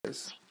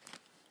this?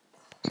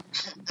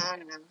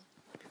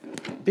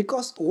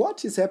 Because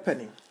what is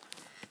happening?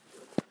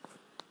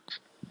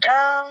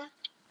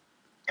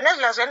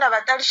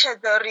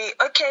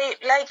 Okay,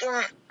 like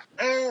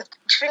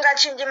chifhinga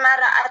chinji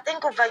mara I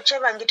think ubva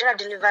cheva ngitira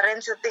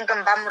deliverance I think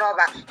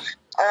mbamrova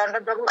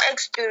ndo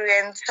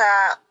experience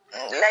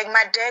like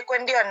madekwe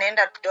ndiyo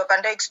nenda kudoka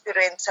ndo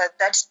experience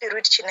that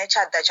spirit chine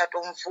chadha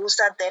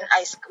chatomvusa then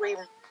I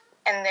scream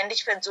and then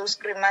ndichipedza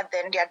uscreama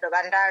then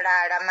ndiyadova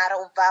ndalala mara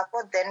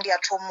ubvapo then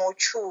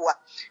ndiyatomochuwa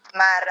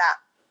mara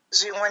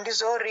zvimwe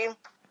ndizori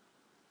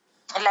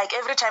like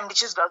every time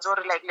ndichizwa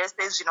zori like let's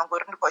say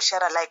zvinongori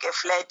ndikoshare like a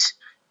flat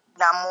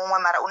namumwe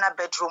mara una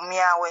bedroom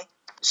yawe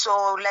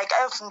so like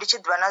if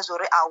ndichidhibana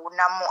nazvori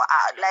auna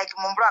like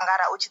mumbu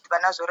wangara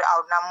uchidhibana nazvori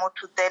auna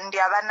mutu then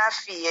ndiyava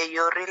nafear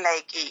yori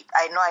like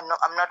I know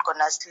I'm not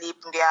gonna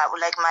sleep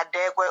like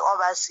madekwe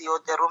ovasiyo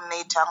the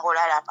roommate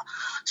angolala pa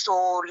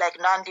so like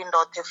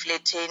ndandindothe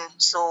flatini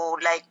so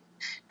like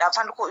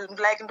ndafa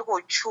like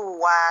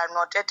ndikochuwa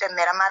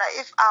notetemera mara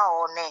if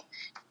ahone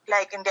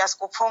like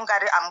ndiyasikufunga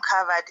ungari I'm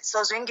covered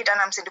so zvingita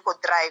namse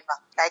driver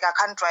like I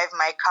can't drive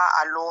my car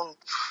alone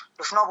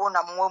ndifuna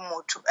ubona mumwe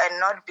mutu and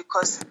not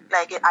because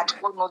like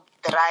atikono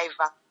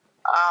driver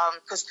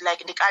because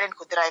like ndikale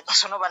ndikudriver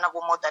so nobana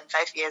go more than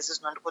 5 years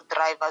is not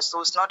driver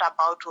so it's not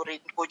about to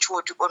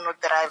ndikochuwa tikono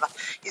driver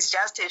it's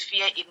just a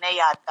fear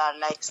ineyada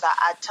like sa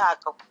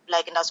attack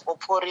like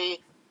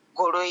ndasikopori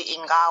goloi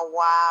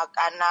ingawa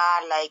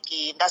kana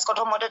like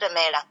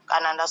ndasikotomotetemera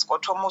kana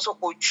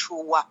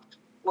ndasikotomusokuchuwa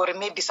or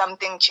maybe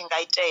something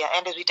chingaiteya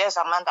and zviite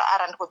zamanda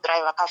ara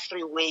ndikudriver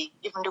ka-freeway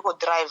if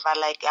ndikodriver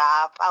like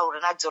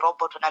aurina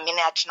dzirobot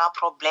namine hatina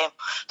problem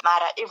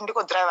mara if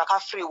ndikodriver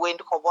ka-freeway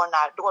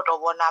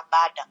ndikotovona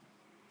bada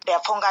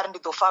ndiyapfa ungari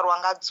ndizofarwa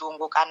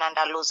ngadzungu kana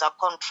ndalosa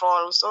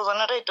control so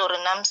zvinotoita uri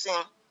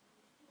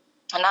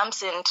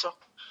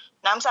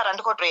namsi ara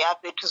ndikotoya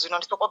petu zvino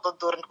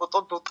ndisokotodhori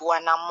ndikotodotuwa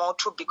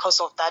namotu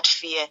because of that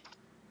fear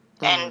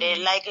and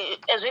like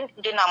ezvinhu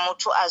ndina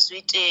mutu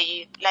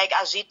azviitei like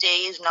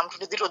azviitei zvina mutu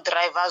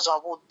ndidzitodriver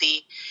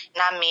zvavudi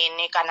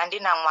namini kana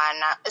ndina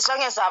mwana as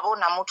long as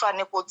avona mutu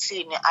ane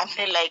kotsini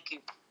ane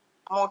like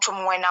mutu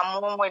mumwe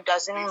namumwe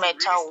doesn't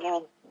matter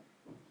who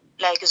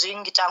like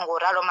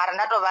zvingitangoralo mara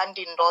ndatova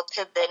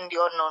ndindothe then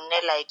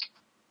ndionone like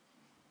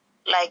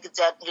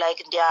that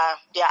like ndiya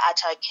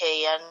attack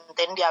and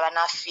then ndiyava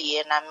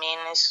nafear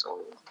namini so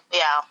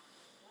yeah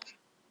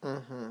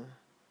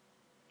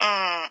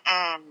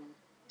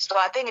so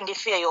I think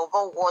ndifear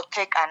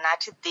yovowothe kana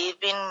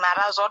achidhivin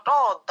mara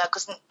zvotoda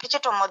because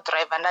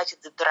ndichitomodriver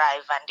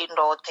ndachidzidriver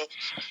ndindothe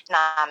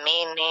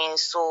namini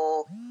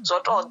so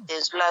zvotodhe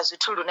zvila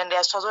zvithu lune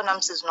ndiyasva zvona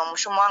musi zvino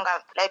mushumo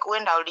wanga like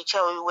wenda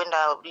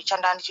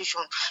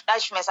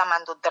ndachimesa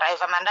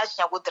mandodriver mara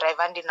ndachinya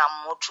kudriver ndina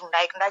mutu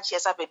like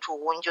ndachiesa petu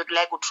hunji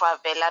like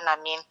kutravela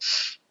namini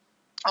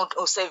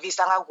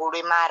uservisa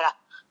ngagoloi mara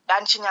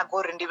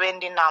ndanchinyagori ndive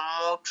ndina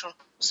mutu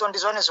so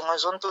ndizvone zvimwe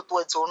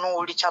zvonototwedza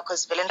unoulicha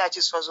because vele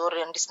ndachiswa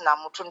zori ndisina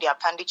mutu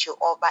ndiyapfa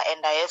ndichiopa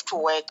and I have to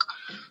work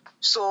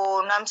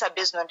so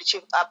namusabe zvino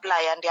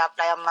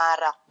ndiaplya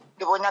mara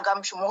ndivonyaga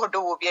mushumo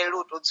wodovovyaira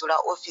utodzura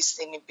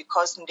ofisini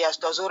because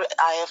ndiyazvita zori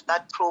I have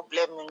that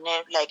problem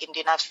like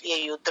ndina fear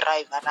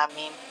yodriver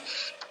namini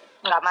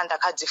ngamanda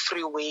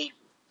kadzi-freeway.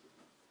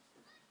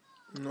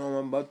 No, I'm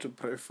about to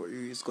pray for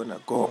you. It's gonna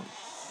go.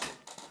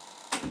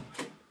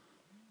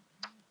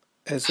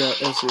 As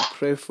we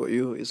pray for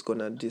you, it's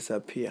gonna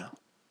disappear.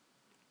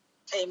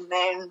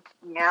 Amen.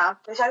 Yeah.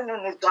 Especially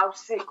when it's dark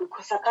sick,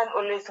 because I can't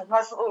always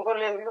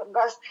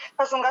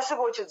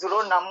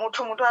pasungasivochidzirona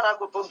mutu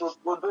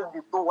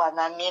arakutododododowa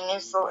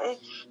namini so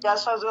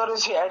yasva zori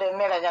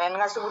zviyalemera nyana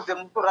ndingasikudze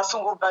mutu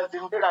rasungobva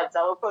nzira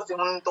dzawe because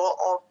munhu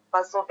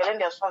ofa so vele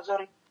ndiyasva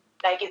zori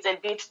like it's a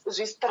bit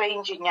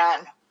strange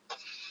nyana.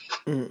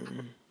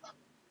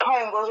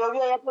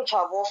 Ngozovia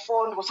yapochavo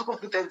phone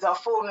kusukubvudza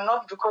phone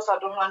not because I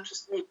don't want to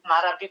sleep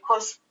mara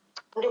because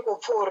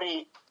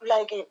ndikupfuri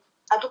like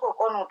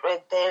atikokona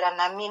kutoedzera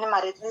namini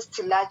mara at least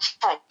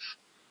lacha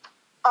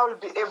I will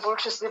be able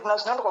to sleep now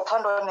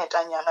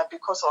ndikopfandoneta nyana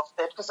because of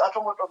that because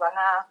atongotova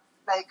na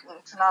like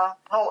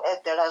no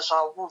edzera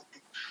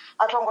zvavudi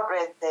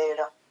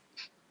atongotoedzera.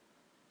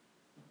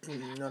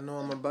 No,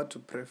 I'm about to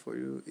pray for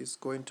you. It's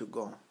going to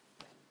go.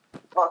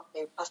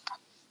 Okay, Pastor.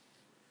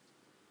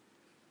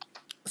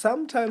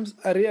 Sometimes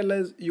I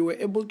realize you were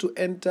able to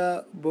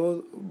enter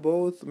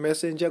both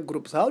messenger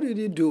groups. How did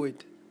you do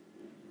it?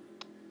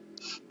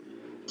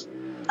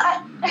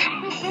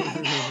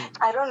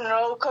 I don't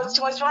know because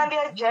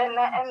chimwe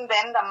jena and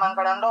then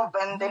ndamangala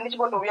ndobva and then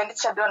ndichikotovia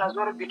ndichadona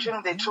zori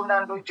between the two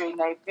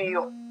ndandojoina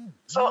ipiyo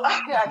so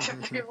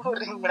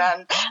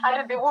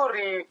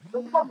atidivuri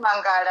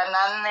ndichimangala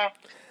nane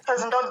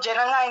because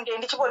ndobjena ngainde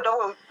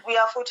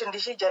ndichikodouya futi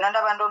ndichijena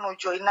ndava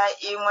ndonojoina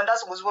imwe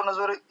ndazongozvibona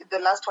zori the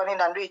last one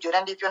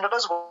ndandoijoina ndipiyo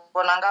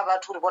ndotozvibona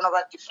ngavaturi vona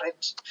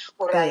vadifferent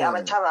uri hai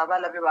avachava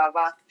valavi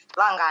vava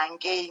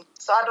vangangei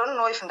so I don't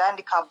know if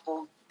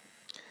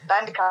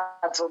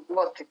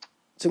ndandikadzoglothi.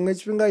 Chimwe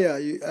chipinga, yeah,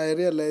 I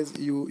realize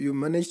you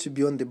managed to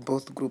be on the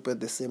both group at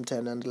the same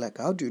time, and like,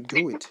 how do you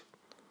do it?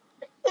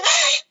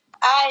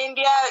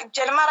 Ndia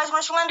Jeremara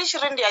chimwe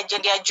ndichiri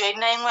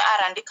ndiyajoina imwe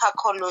arandi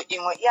kakolo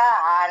imwe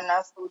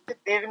yahana futi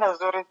tivi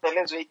nazori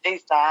dzele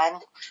zvoiteisa hani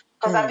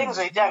because I think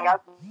zvoita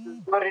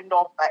ngazori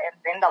ndobva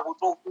and then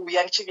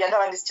ndakutokuya ndichivya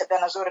ndava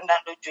ndisichadana zori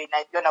ndandojoina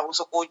iyo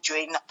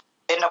ndakusokojoina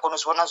then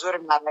ndakonozviona zori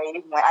mara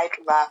imwe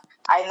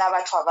aina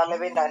vacho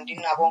avale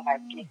ndandinavo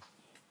ngati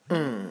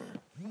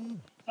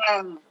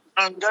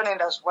ndone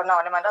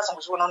ndazvionawo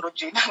nemandazongozviona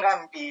undojoina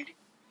ngambiri.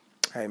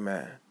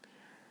 Amen.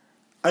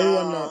 I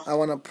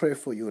wanna pray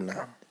for you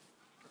now.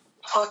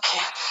 Okay.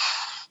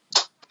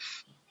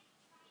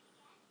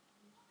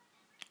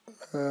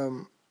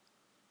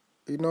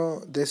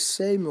 The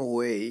same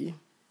way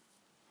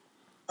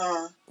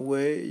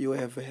where you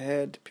have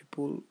had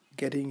people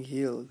getting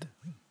healed,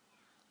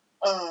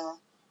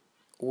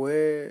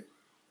 where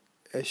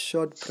a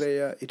short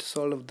prayer, it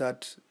solved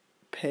that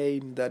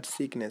pain, that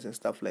sickness and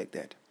stuff like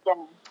that.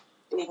 Yeah.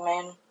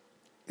 Amen.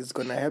 It's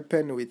going to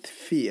happen with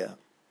fear.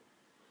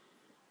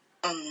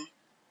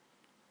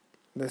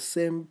 The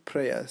same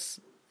prayers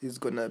is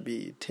going to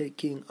be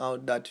taking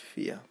out that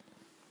fear.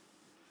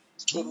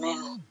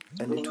 Amen.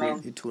 And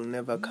Amen. it will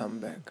never come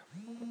back.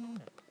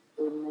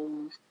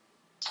 Amen.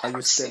 Are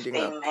you standing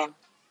up? Amen.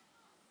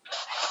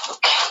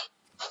 Okay.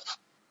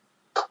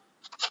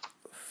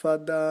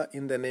 Father,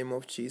 in the name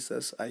of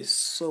Jesus, I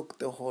soak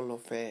the whole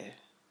of her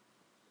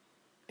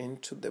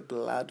into the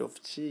blood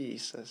of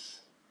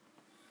Jesus,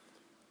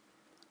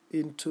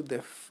 into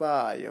the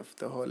fire of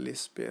the Holy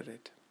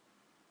Spirit.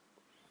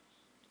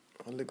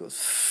 Holy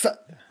Ghost, I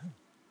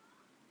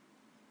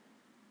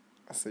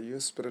say, you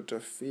spirit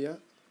of fear,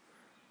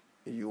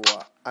 you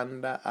are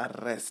under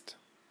arrest.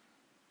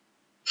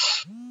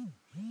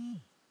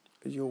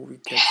 You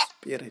wicked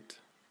spirit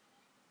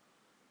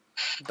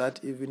that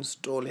even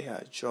stole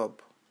her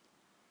job,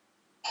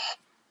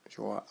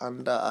 you are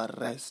under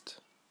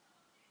arrest.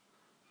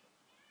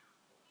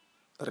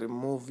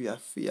 Remove your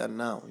fear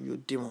now, you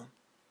demon.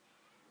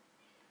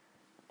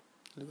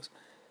 Holy Ghost.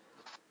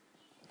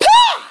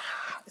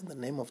 In the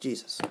name of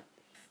Jesus,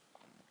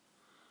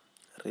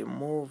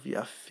 remove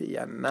your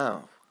fear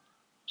now.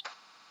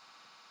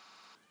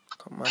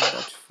 Command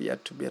that fear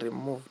to be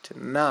removed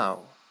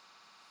now.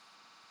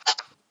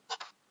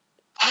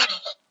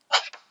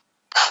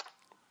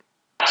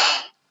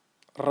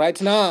 Right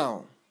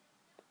now.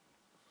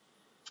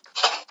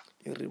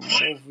 You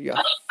remove your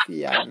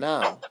fear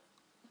now.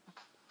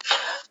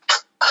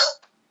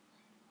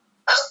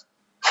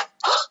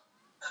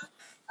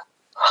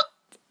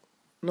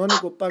 Noni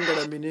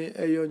kupangela mini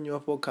eyo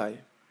nyopo kai.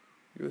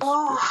 You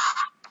spirit.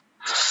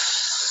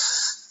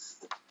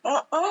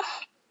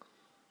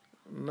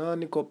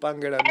 Nani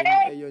kupangela mini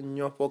eyo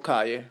nyopo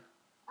kai.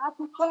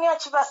 Atikuni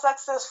achiva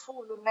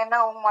successful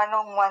nena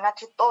umwana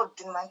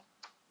atitodi man.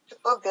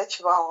 Atitodi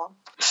achivaho.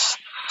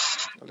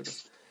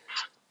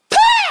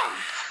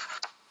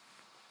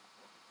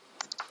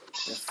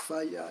 The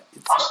fire,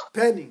 it's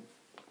burning.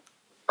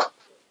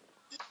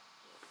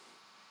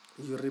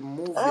 You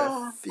remove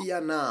your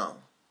fear now.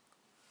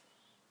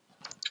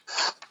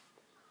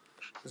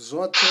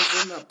 Zote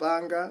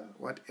zinapanga,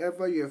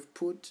 whatever you have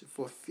put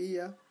for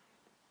fear,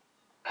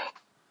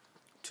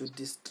 to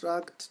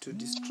distract, to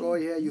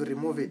destroy her, you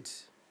remove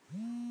it.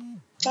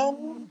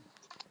 You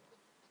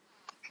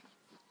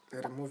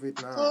remove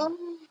it now.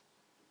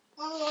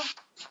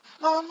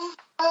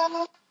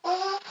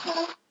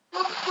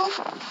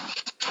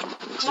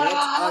 What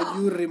are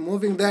you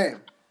removing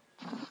them?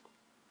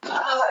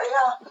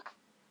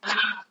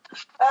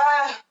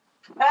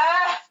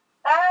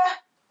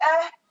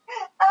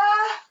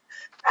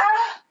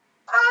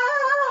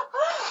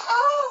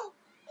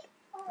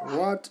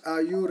 What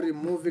are you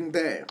removing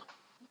there?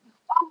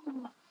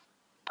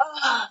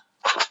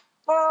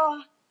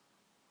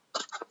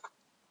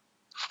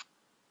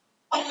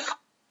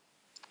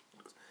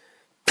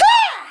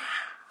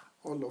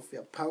 All of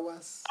your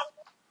powers.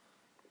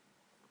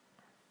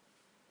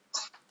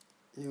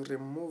 You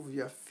remove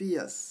your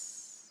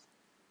fears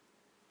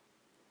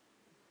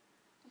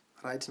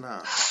right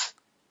now.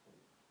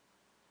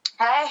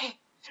 Hey.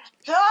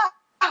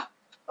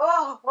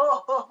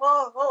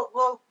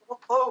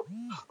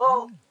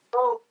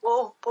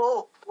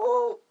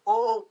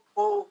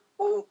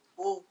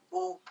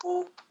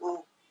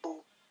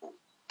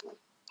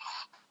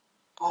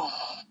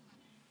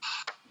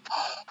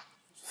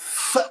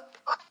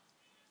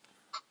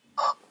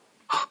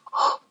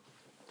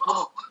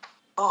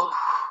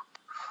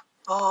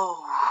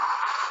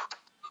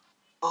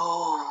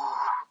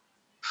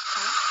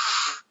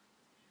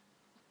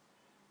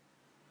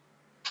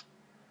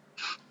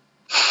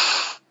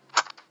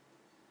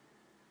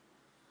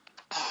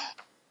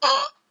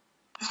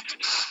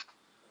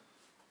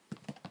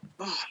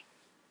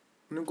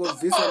 Niko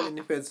visa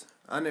manifest.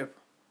 Anep.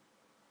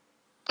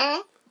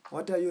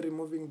 What are you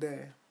removing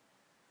there?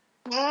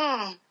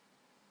 I'm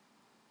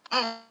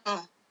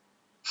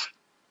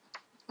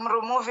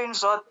removing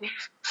Zoti.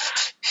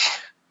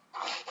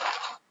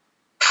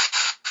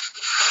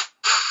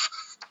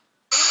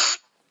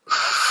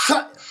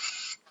 Fire.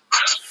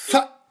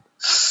 Fire. Fire.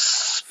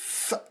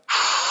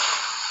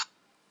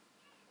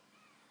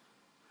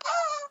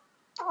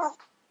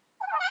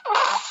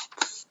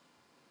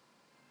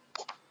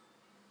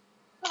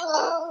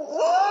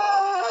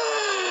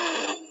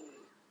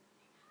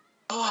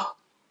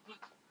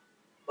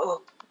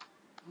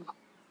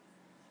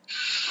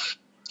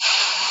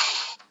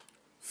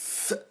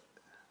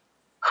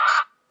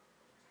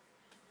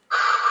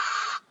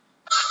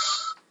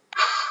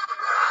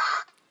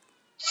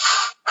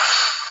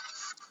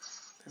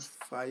 The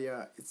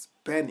fire is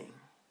burning.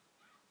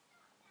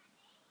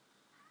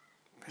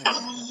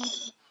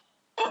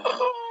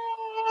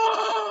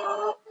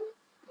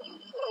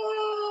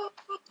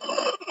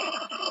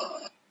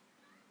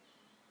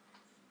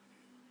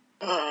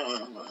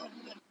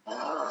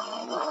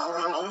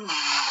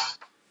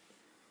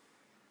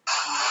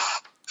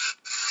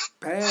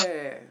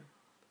 Burn.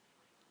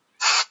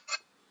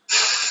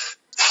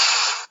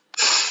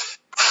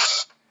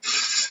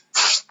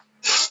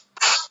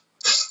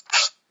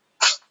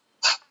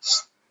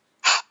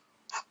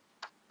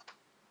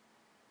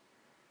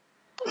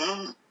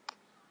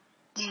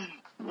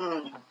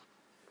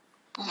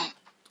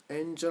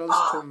 Angels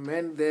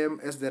command them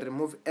as they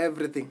remove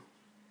everything.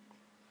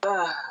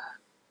 And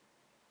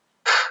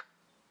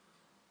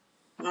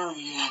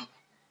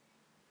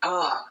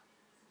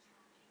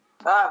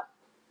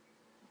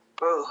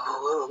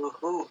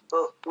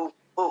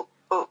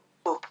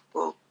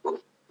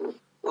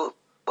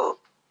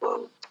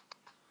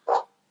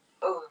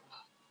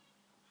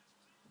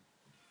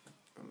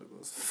it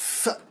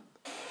goes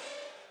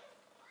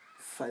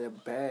fire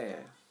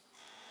bear.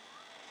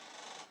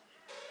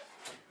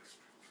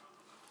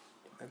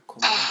 I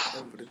command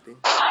everything.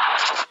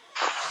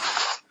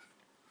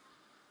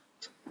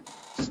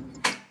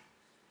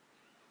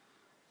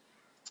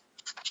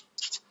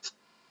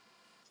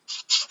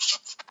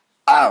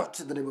 Out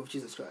in the name of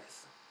Jesus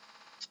Christ.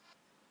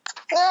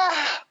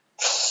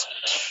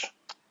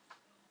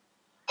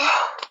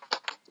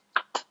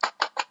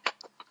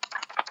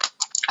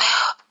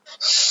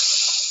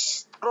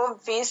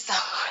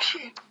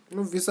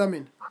 Novisa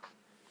mina.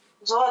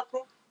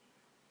 Zote.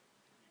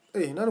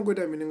 Hey, nani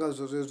kuita mina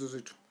ngazo zezo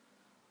zethu.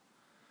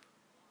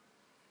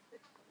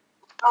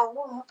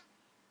 Awuna.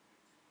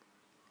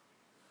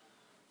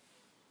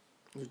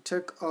 You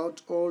take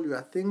out all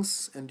your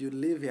things and you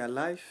live your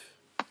life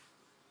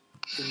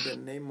in the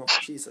name of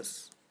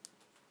Jesus.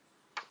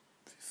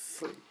 Be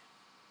free.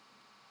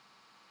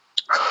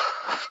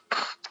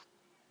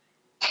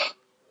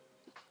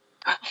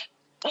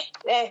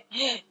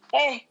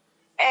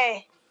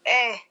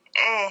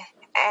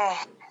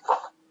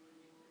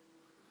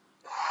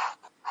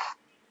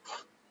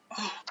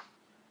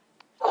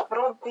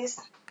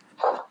 Robis.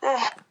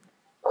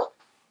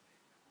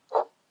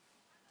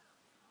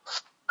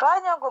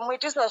 Ranya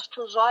ngomuitisa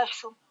zwithu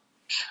zwashu.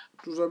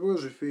 Tuzabwe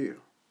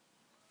zwifhio?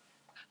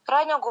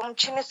 Ranya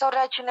ngomchinisa uri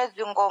achine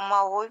dzingoma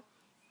hoyu.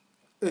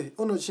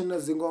 Unochina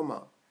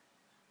zingoma.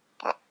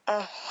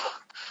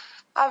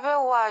 Ave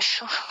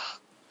washu.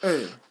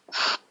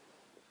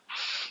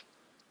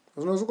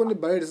 Zvinozi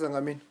kundibalirisa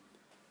ngamini.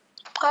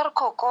 Ari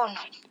kokona.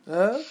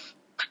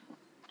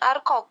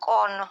 Ari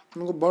kokona.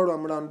 Ndingobalwa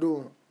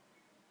mulandu.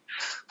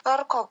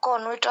 Ari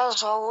kokona uita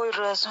zvawo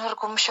irwezi ari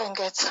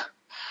kumushengedza.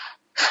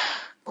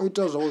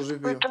 Uita zvawo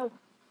zvifhio?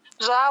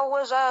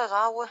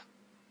 Zvawe.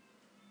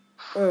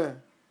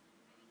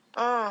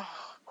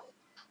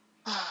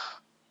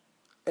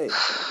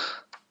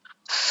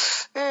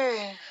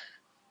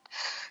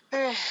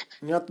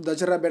 Nyatu da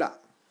chirabela.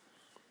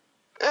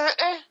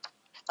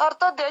 Ari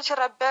todi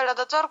achirabela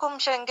that's ari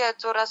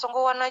kumushengedza uri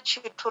asongo wana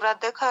chithu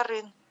radhe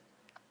kharini.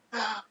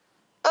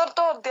 Ari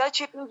todi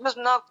achiti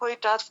zvina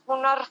kuita ari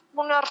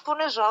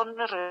funi zvawo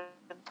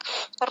nereni.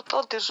 Ari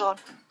todi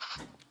zvona.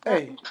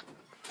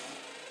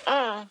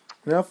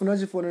 Ndinafuna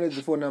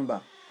chifonele phone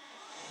number.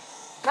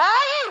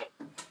 Hayi.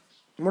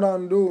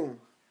 Mulandu.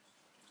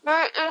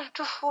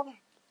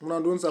 Tufuni.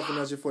 Mulandu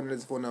unsafuna chifonele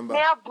phone number.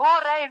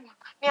 Niyabhora ino.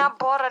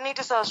 Niyabhora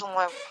niitisa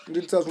zvimwevo.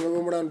 Ndiitisa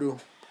zvimwevo mulandu.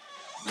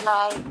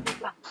 Hayi.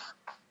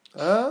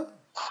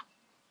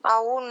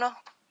 Awuna.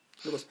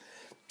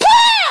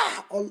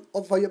 All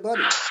over your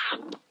body.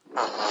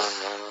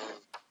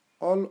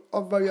 All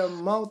over your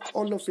mouth,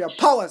 all of your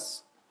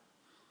powers.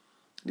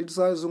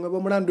 Ndiitisa zvimwevo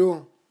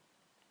mulandu.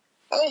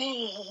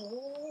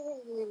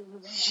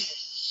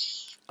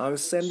 I will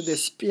send the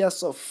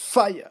spears of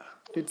fire.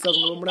 Ndiitisa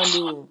zvimwevo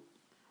mulandu.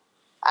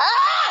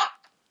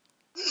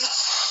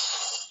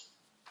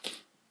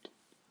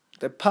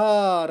 The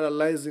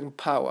paralyzing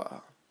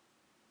power.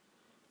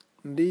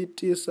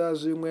 Ndiitisa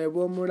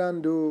zvimwevo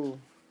mulandu.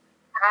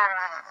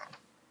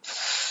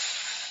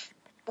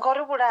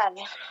 Ngori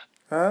bulaya.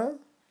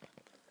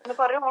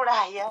 Ngori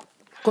bulaya.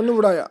 Kuni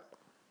bulaya?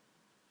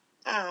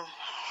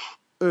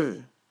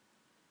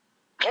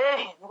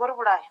 Ngori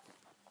bulaya.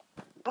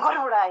 Ngori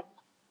bulaya.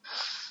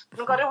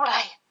 Ngori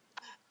bulaya.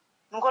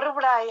 Ngori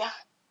bulaya.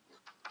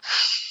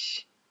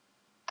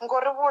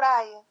 Ngori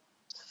bulaya.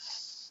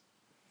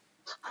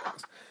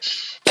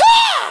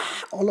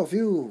 All of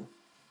you.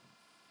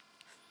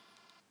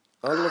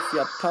 all of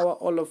your power,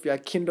 all of your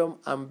kingdom,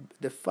 and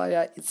the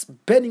fire is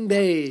burning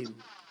them.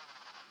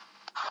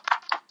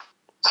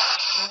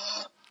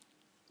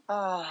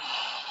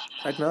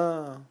 Right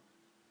now.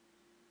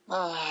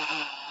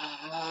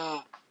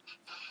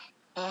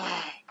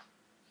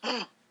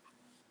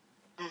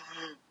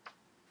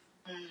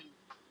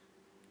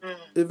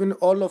 Even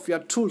all of your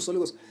tools, Holy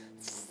Ghost.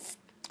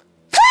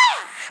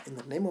 In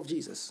the name of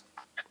Jesus.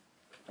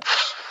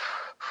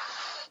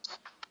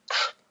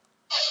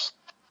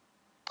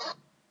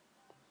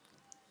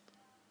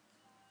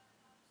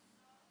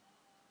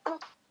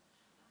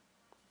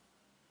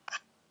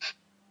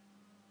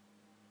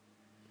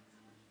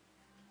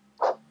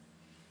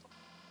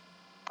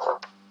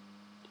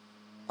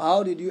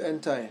 How did you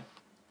enter?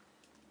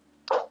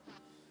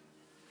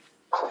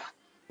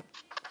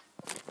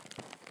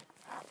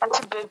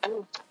 Auntie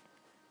baby.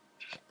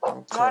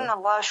 Okay.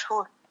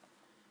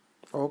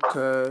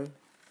 Okay.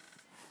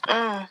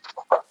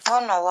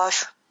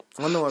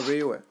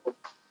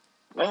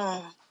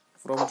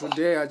 From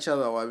today,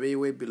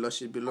 Achada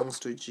she belongs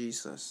to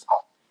Jesus.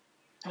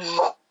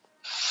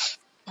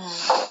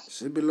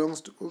 She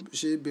belongs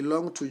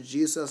to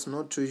Jesus,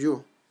 not to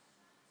you.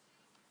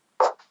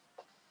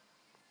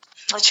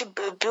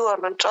 Baby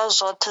ita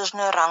zwoṱhe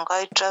zwine ra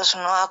nga ita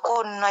zwino a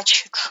koni na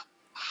tshithu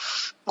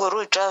ngori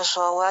u ita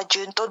zwawe a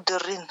dzheni ṱoḓi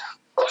riṋe.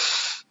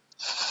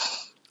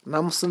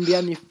 Namusi ndi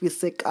a ni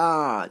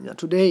fhisekanya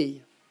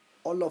today,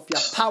 all of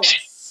your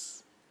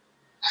powers.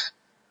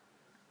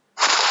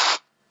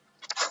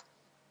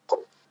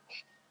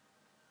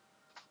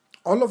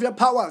 All of your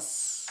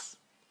powers.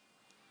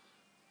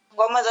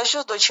 Ngoma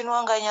dzashu dzi ḓo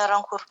tshiniwa nga nyara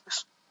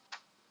nkhorifhiso.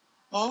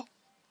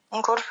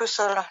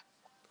 Nkhorifhiso la.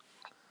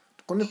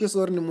 Konifhiso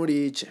uri ni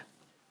mulitshe.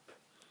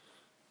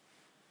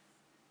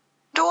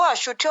 Ndi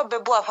washu thi o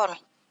bebiwa fhano.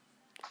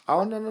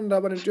 Ahuna na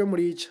ndavha ni tea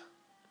mulitsha.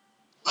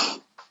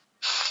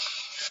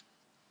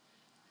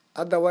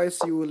 Otherwise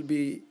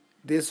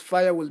this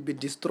fire will be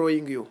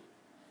destroying you.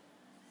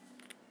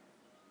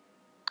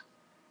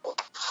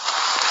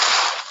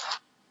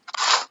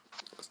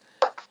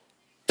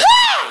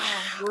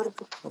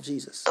 Of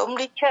Jesus.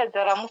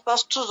 Domlitshedza ra mufha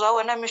zwithu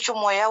zwawe na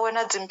mishumo yawe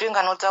na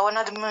dzimbingano dzawe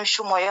na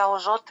mishumo yawe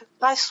zwoṱhe.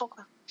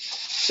 Naisuka.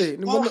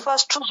 Mufha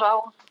zwithu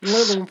zwawe. Ni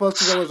ngo mufha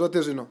zwithu zwawe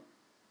zwoṱhe zwino.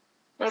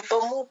 Ni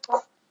ḓo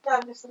mufha.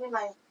 Ya misini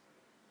naye.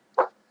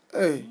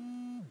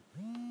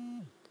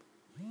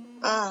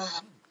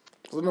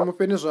 Zwino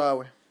mufheni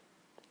zwawe.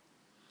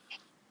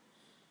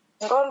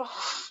 Ngono.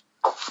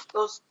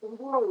 Zwi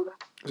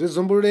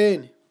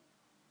Zwizumbululeni.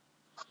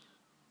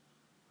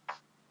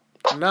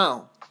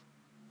 Now.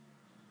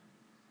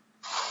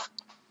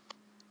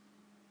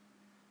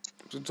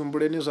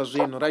 Zwizumbululeni zwa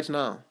zwino right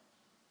now.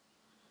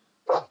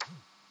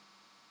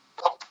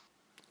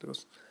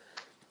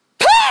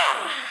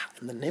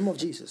 In the name of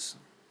Jesus.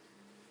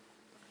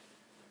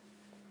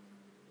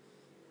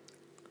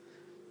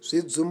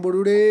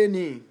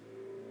 Zwizumbululeni.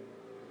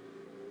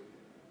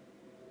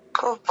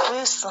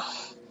 Kubvisa.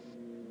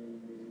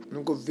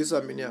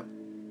 Nikubvisa mini ya.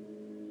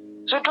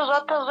 Zwithu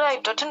zwoṱhe zwa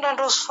ita tenda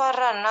ndo zwi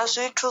fara na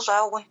zwithu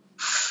zwawe.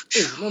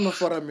 No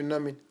fara mini na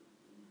mini.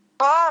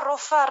 Ro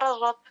fara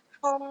zwoṱhe.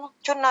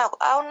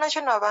 Ahuna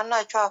tshine vha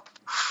natsho afho.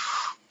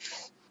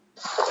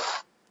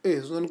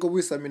 Zwino ni khou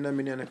vhuisa mini na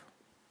mini hanefho.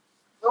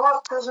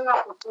 Zwoṱhe zwine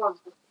a khou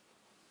ṱoḓa.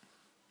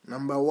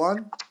 Number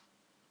 1.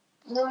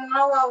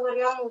 Munna wawe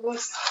ri a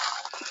muvhuisa.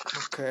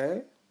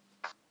 Okay.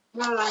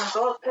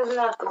 Zwoṱhe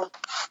zwine a ṱoḓa.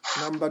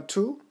 Number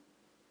 2.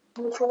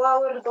 Muthu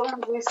wawe ri ḓo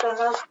muvhuisa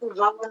na zwithu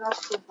zwawe na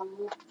zwithu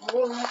zwawe.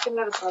 Munna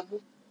tshine ri ḓo ḓi.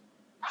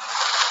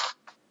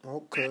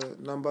 Okay.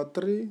 Number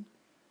 3.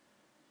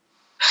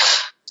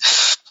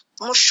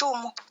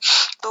 Mushumo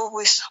ḓo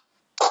vhuisa.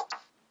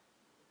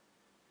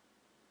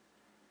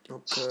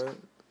 Okay.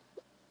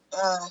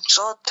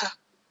 Zwoṱhe.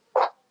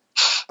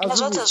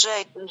 Zwoṱhe zwi a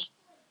ita.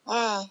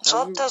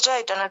 Zwoṱhe zwi a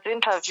ita na dzi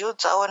interview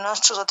dzawe na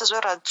zwithu zwoṱhe zwe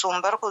ra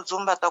dzumba ri khou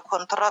dzumba ḓa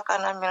contract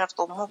na mini ri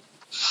ḓo mu.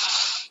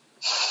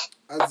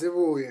 A dzi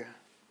vhuye.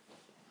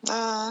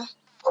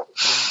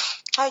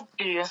 A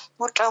dzhie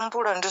u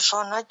tambula ndi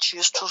zwone a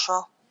dzhie zwithu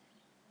zwawe.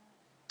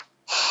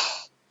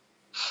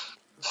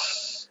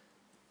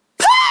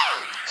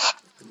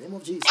 In the name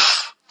of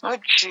Jesus. O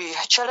dzhie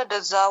tshelede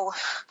dzawe.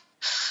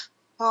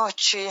 O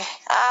dzhie.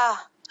 A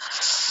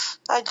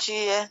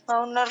dzhie.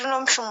 Ahuna ri na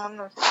mushumo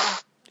nazo.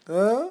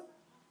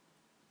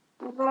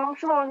 Ri na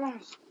mushumo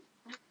nazo.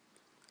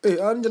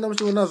 A ni na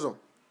mushumo nazwo.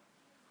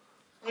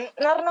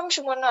 Na ri na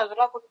mushumo nazo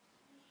ra khou.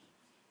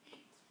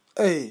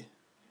 Ri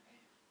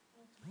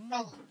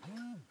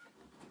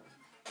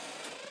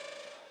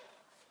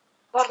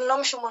na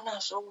mushumo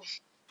nazwo.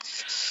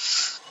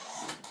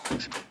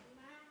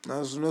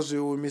 Na zwino zwi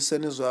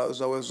humiseni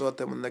zwawe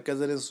zwoṱhe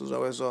muṋekedzeni zwithu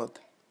zwawe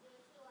zwoṱhe.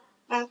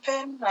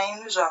 Mphe na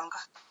ini zwanga.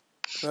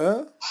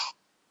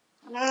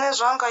 Nṋe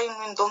zwanga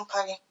iṅwi ndo mpha.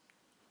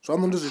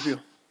 Zwamu ndi zwifhio?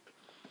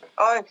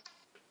 All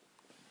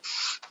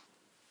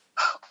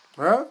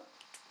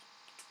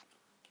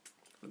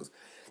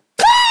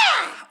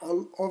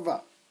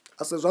over.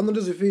 Ase zwamu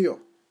ndi zwifhio?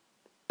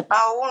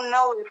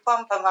 Ahuna u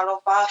fhamba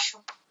malofha ashu.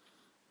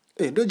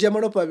 ndo dzhia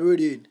malofha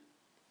mivhilini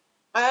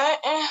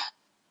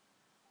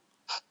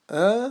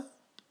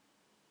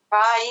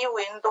hai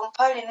we ndo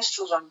mpha lini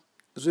zwithu zwa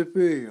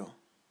zwifhio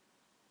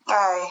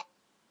hai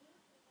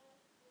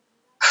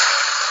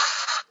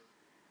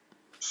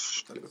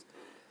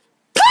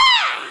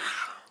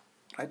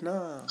right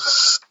now.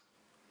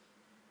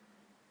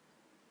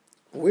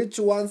 Which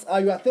ones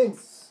are your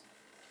things?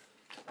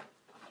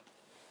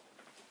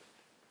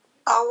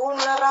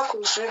 ahuna ra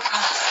kuzvipha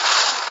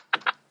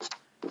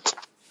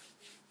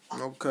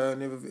Okay,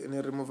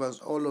 and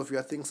remove all of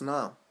your things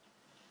now.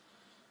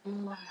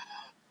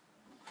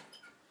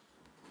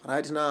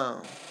 Right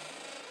now.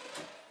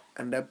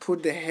 And I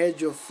put the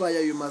hedge of fire.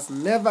 You must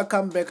never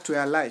come back to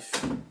your life.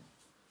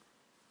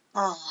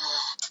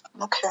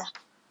 Okay.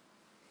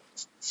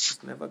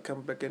 Just never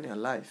come back in your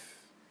life.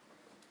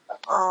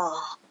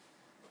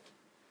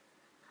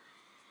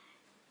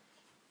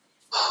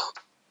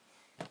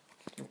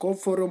 Go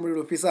for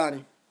umlilo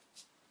pisani.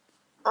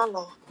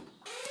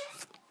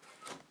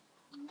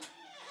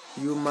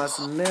 You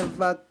must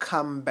never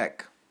come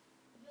back.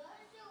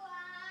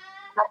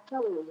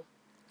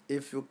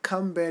 If you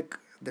come back,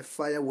 the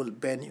fire will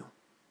burn you.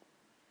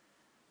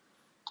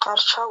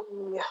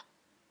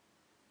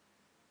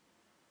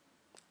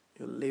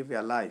 You live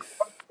your life.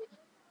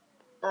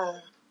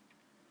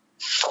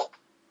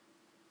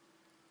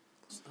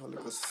 Holy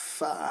Ghost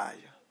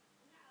fire.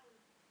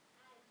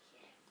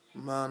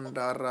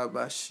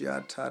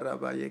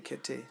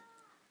 Mandarabashiatarabayekete.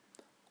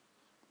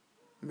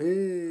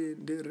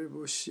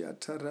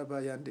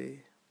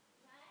 Mendereboshiatarabayande.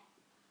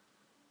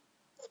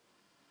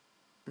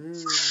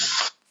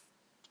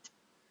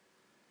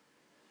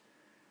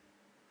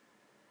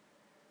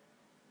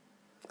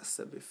 I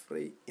said be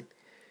free in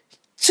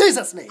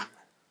Jesus' name.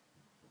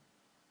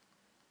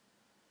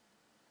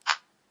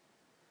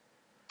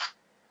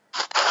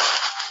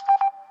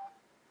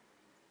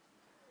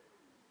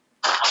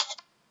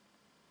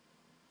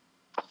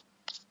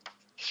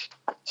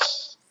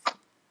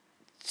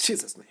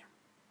 Jesus' name.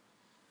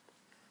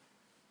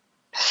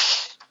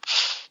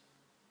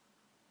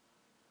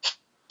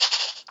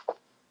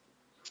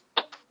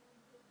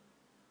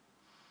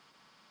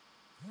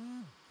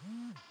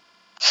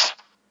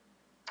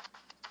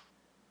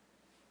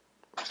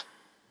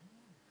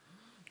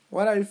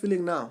 What are you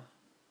feeling now?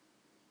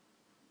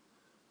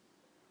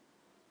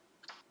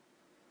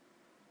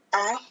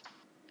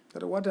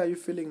 What are you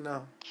feeling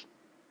now?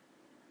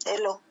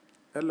 Hello.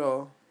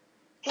 Hello.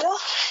 Hello.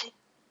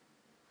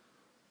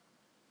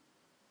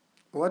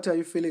 What are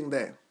you feeling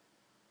there?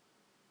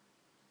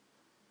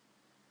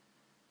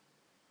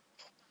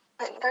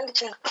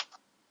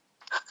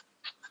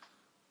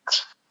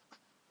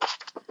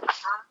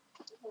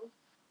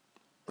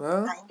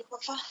 Huh?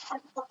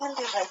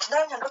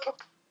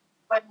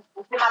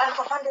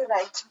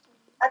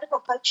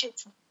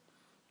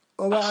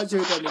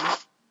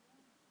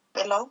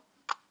 Hello.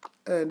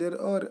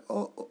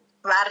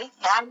 Vari?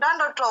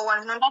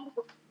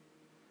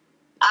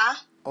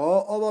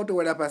 About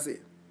where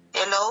pasi?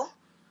 Hello.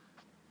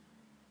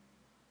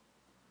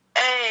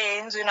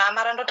 Nzvino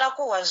amara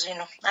ndotakuhwa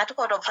zvino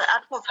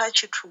atikopfa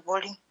chithu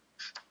voli.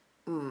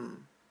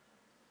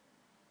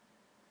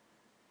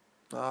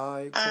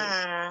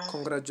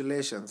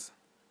 Congratulations.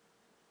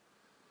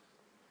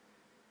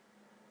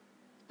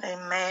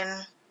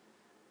 Amen.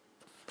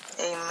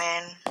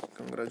 Amen.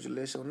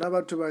 Congratulations. Na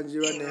batho banji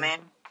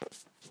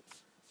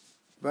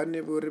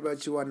bane bori ba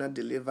chiwana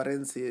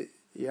deliverance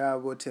ya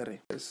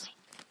botere.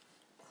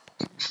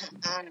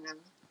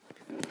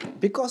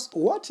 Because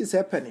what is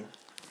happening?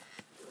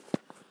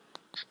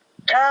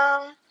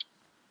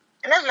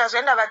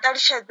 Nezvazvenda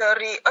vatalisha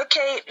uri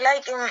okay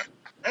like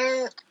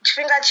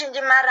chifhinga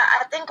chinji mara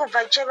I think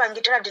kubva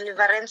chevangitira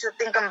deliverance I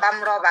think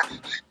mbamurova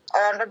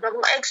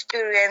ndodo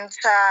experience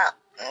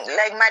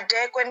like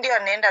madekwe ndiyo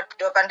nenda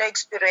kudoba ndo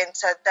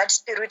experience that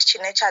spirit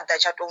chine chadha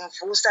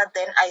chatomvusa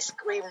then I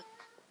scream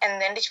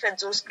and then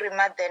ndichipedza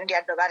uscreama then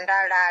ndiyadova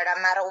ndalala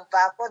mara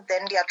ubvapo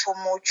then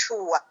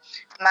ndiyatomochuwa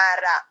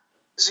mara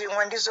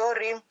zvimwe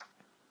ndizori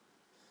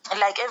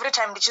like every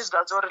time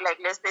ndichizwa zori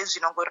like let's say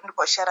zvinongori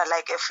ndikoshara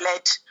like a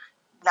flat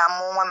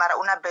namumwe mara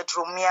una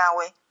bedroom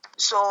yawe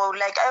so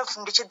like if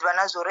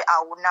ndichidhivana zori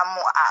auna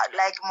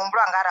like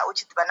mumburo angara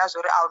uchidhivana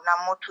zori auna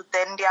mutu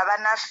then ndiyava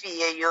na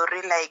fear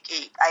yori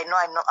like I know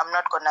I'm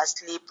not gonna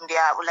sleep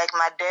ndiya like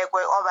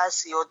madekwe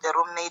ovasiyo the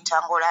roommate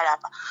angolala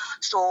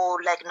so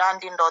like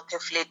ndandindothe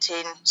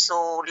flatini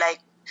so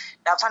like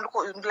ndapfa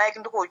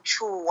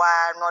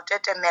ndikochuwa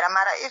notetemera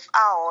mara if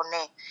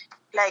ahone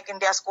like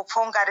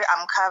ndiyasipopfa ungari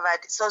I'm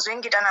covered so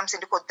zvingiita namusi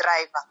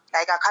driver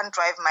like I can't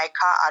drive my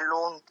car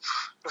alone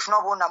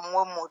ndofuna kuona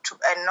mumwe mutu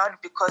and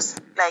not because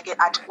like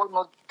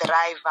atikoni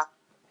driver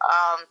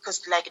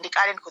because like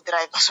ndikale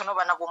driver so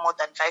nobana go more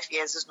than 5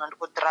 years is not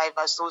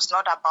driver so it's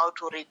not about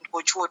to read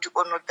gochuo to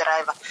go no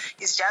driver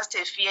it's just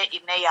a fear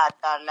in a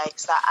yada like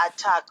sa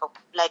attack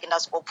like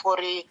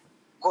ndasipopori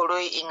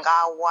goloi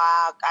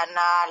ingawa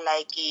kana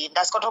like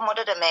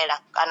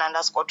ndasikotomotetemela kana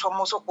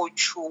ndasikotomuso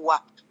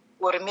kuchuwa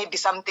or maybe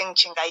something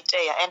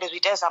chingaitea and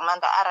zviita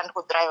zamanda ara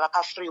ndiko driver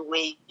ka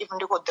freeway if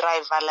ndiko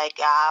driver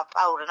like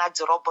hapa urina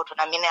dzirobot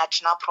na mine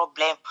hatina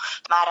problem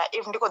mara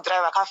if ndiko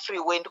driver ka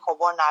freeway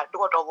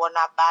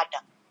ndikotovona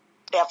bada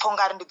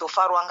ndiyapfunga ri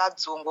ndizofarwa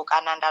ngadzungu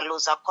kana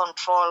ndalosa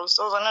control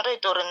so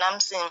zvinotoita uri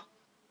namsi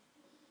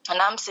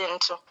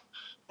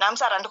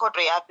ara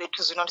ndikotoya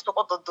petu zvino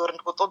nditokotodzori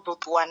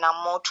ndikotodotuwa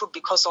namutu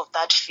because of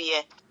that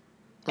fear.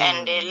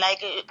 And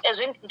like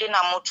ezwi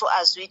ndina muthu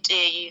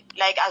azviitei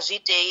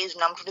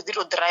zvina muthu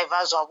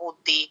ndidzitodriva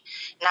zvavhuḓi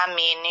na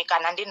mini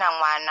kana ndina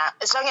mwana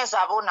as long as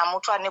ava una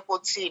muthu ane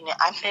kotsini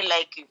ane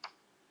like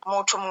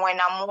muthu muṅwe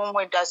na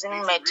muṅwe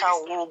doesn't matter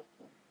who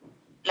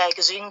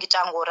like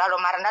zviingita ngoralo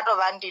mara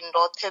ndatova ndi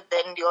ndoṱhe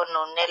then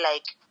ndiyonone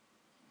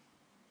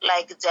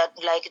like that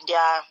like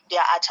ndiya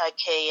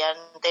attackea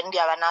and then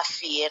ndiyava na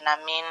fear na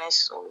mini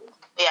so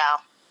yeah.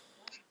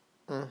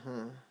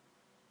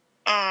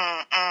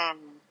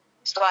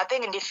 So I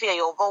think ndifear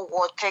yovha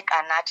woṱhe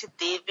kana athi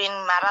ḓivhi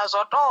mara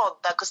zwo toḓa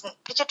because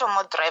ndi tshi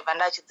thoma driver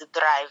nda tshi ḓi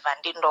driver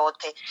ndi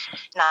ndoṱhe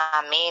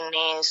na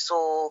mini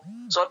so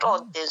zwo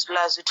toḓa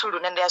hezwiḽa zwithu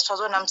lune ndi a zwi pfha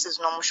zwo namusi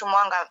zwino mushumo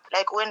wanga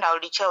like we nda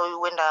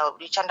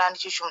litsha nda ndi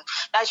tshi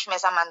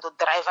shumesa maanḓa u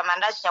driver mara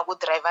nda tshi nyaga u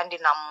driver ndi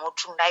na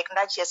muthu like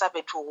nda tshi yesa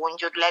fhethu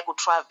hunzhi like u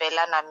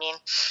travela na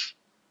mini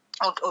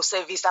u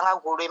sevisa nga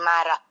goloi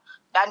mara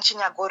nda ndi tshi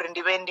nyaga uri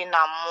ndi vhe ndi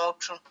na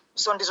muthu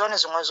so ndi zwone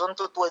zwiṅwe zwo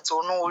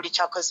nṱuṱuwedza no u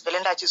litsha because vele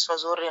nda tshi zwi pfha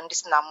zwo ndi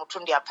sina muthu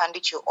ndi a pfha ndi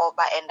tshi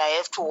ofha and I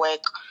have to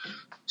work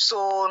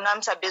so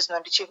namusi abe zwino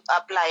ndi tshi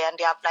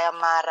ndi applya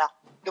mara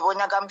ndi vho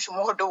nyaga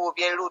mushumo wo tou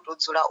vhuyelela u tou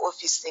dzula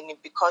ofisini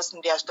because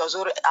ndi a zwi ḓivha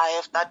zwo uri I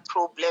have that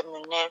problem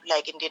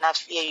like ndi na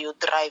fear yo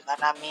driver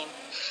na mini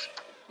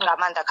nga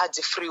maanḓa kha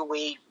dzi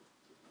freeway.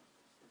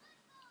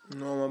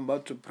 No, I'm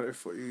about to pray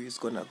for you. It's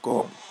gonna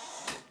go.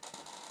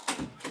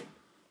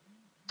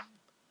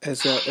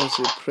 As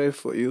we pray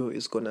for you,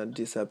 it's gonna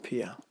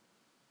disappear.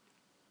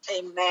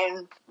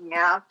 Amen.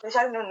 Yeah.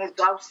 Especially when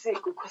it's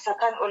sick, because I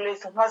can't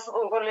always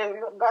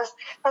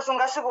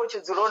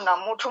ngasivochidziro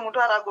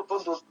muthu ara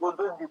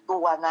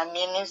kutodododowa na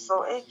mini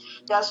so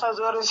ndasva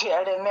zvori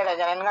zviyalemera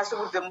nyana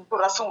ndingasivudze muthu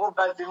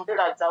rasungobva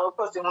dzimbira dzawe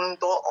because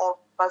munhu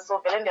ofa so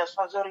vele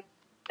ndasva zvori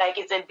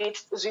like it's a bit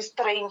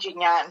strange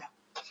nyana.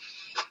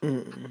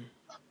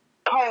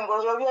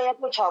 Ngozvovia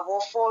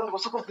yapochavo phone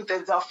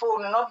ndikosokubvutedza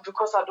phone not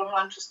because I don't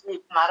want to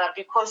sleep mara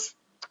because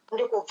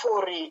ndikupfa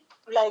uri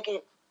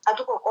like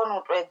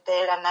atikokona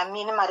kutoedzera na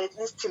mini mara at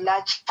least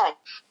lunch time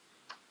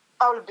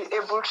I will be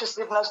able to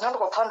sleep na zvino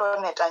ndikopfa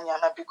ndoneta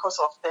nyana because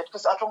of that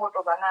because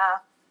atongotova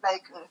na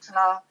like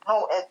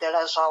no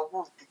edzera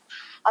zvavhuḓi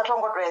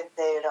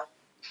atongotoedzera.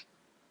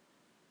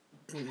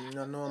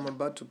 No, I'm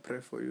about to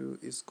pray for you.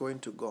 It's going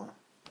to go.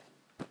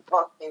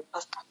 Okay,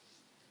 Pastor.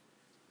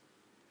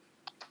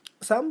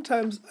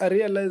 Sometimes I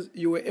realize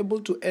you were able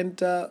to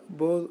enter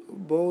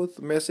both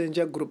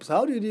messenger groups.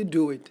 How did you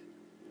do it?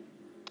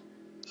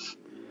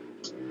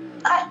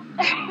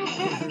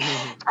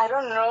 I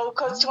don't know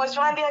because chimwe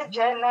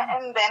joina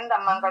and then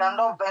ndamangala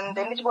ndobva and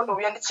then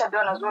ndichikotovhuya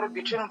ndichadana zvori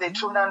between the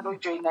two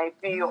ndandojoina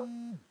ipiyo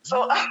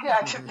so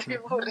hatidivi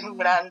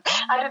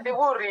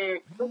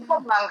uri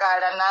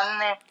ndikomangala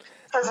nane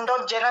because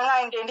ndojoina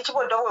ngainde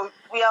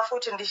ndichikodovhuya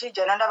futi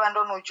ndichijoina ndava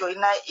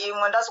ndonojoina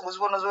imwe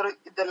ndazongozvivona zvori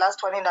the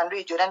last one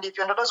ndandoijoina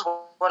ndipiyo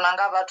ndotozvivona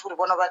nga vathu uri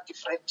vonova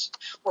different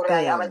uri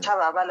hai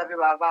havachava havalavi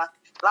vava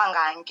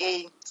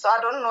vangangei so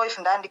I don't know if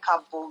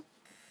ndandikabvu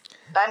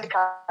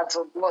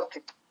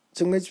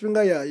chimwe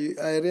chifhinga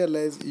I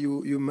realize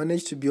you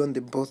managed to be on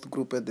the both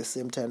group at the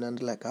same time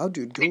and like how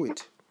do you do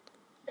it?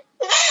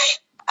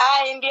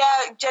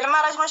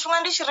 Mara chimwe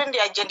ndichiri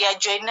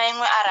ndiyajoina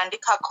imwe ara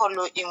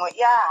ndikakolo imwe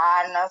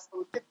yahana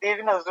so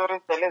tidivi nazvori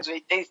dzele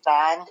zvoiteisa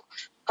hani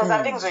because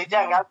I think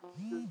zvoita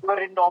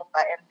ngazvori ndobva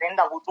and then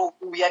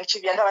ndakutokuya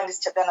ndichiviya ndava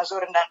ndisichadana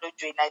zvori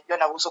ndandojoina ipiyo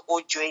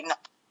ndakusokojoina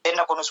then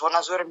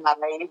ndakonozviona zvori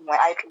mara imwe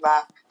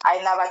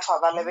aina vathu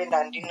avaleve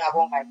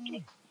ndandinavo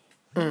ngati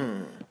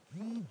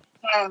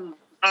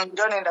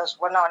ndone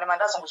ndazvibonawo nema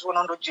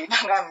ndazongozviona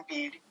ndojoina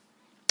ngambiri.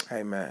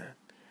 Amen.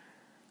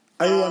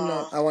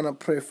 I wanna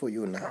pray for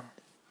you now.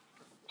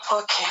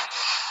 Okay.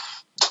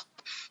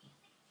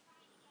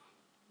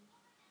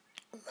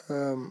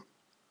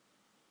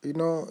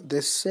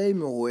 The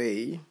same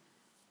way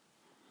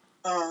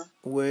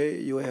where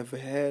you have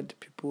had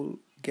people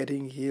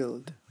getting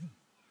healed,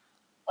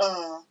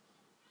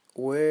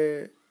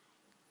 where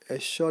a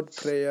short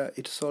prayer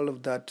it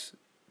solved that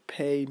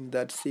pain,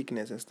 that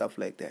sickness and stuff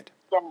like that.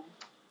 Yeah.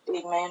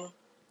 Amen.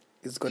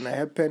 It's gonna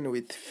happen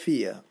with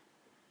fear.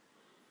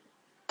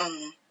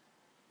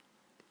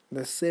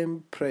 The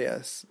same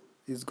prayers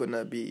is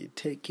gonna be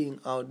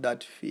taking out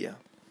that fear.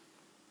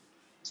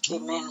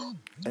 Amen.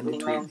 And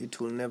Amen. it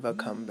will never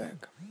come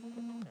back.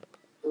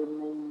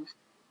 Amen.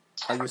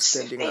 Are you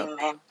standing up?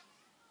 Amen.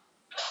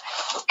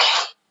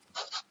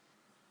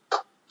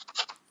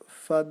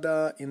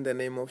 Father, in the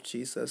name of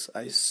Jesus,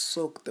 I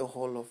soak the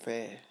whole of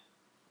her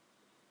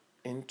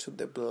into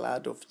the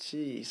blood of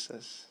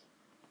Jesus,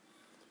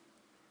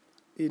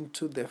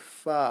 into the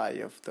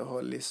fire of the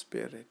Holy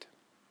Spirit.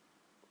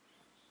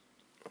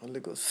 Holy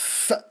Ghost,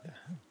 fire.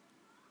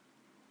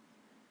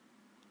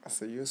 I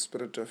say, you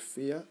spirit of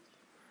fear,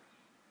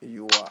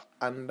 you are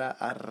under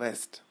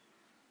arrest.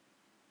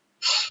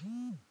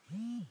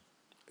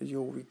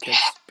 You wicked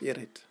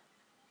spirit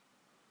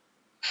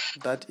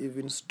that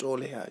even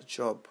stole her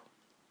job,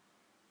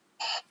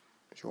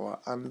 you are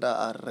under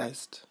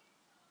arrest.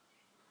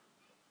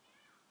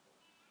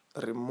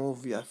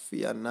 Remove your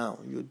fear now,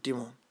 you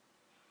demon.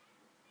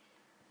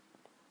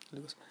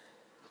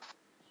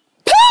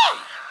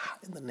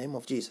 In the name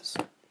of Jesus.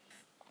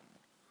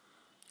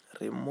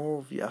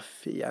 Remove your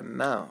fear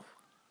now.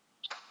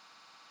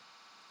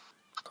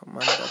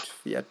 Command that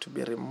fear to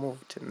be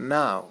removed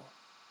now.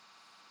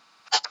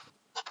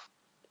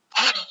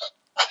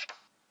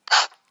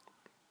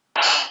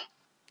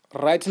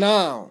 Right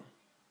now.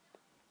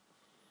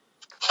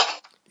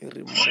 You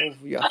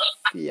remove your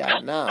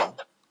fear now.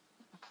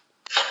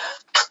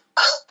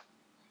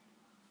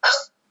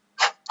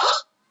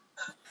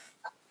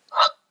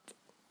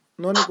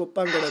 Noni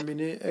kupangela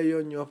mini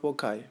eyo nyopo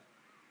kai.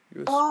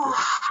 You spirit.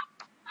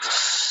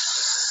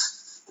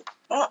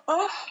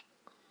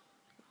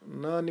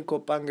 Nani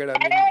kupangela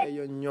mini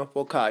eyo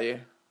nyopo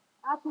kai.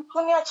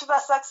 Akufuni achiva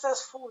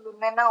successful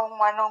nena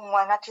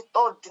umwana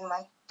chitodi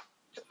man.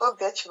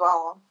 Chitodi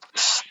achiva.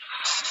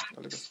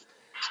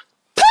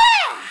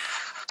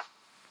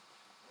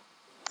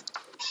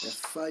 The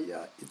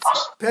fire is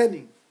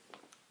burning.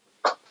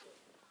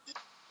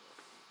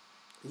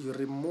 You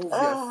remove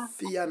your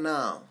fear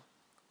now.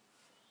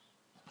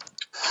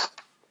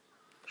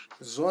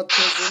 Zote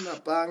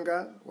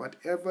zinapanga,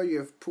 whatever you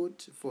have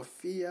put for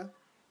fear,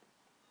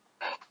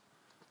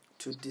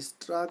 to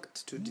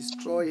distract, to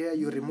destroy her,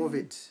 you remove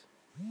it.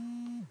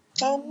 You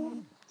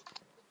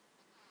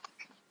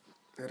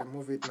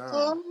remove it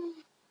now.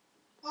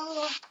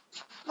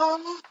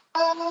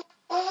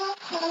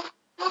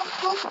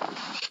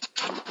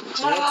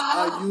 What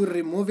are you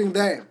removing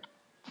there?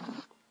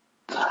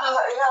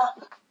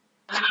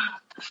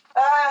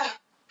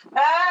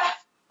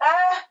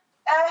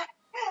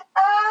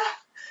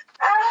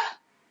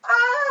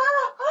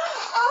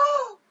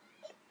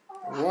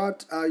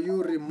 What are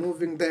you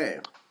removing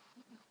there?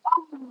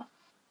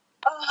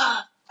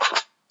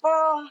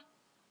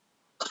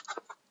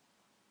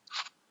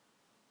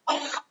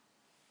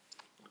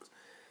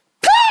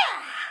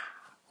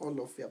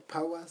 All of your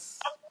powers.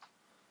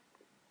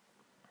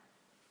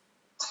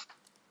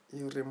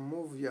 You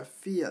remove your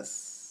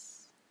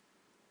fears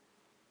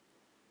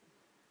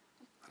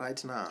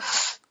right now.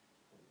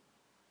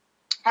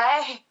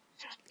 Hey.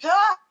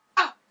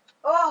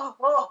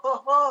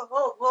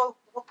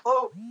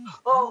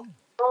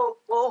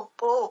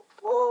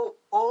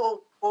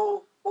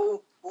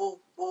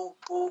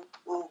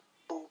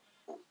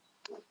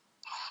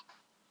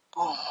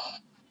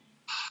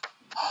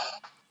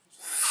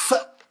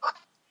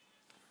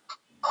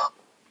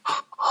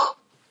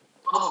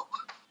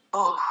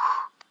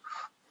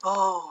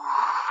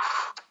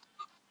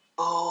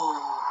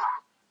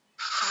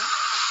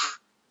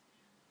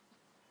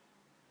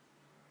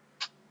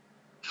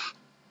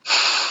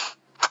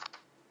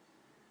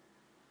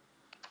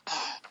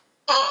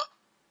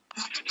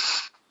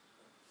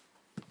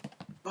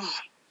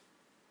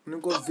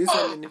 Nuko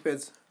visa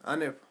manifest.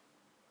 Anep.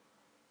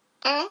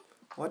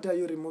 What are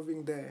you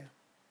removing there?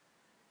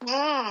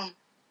 I'm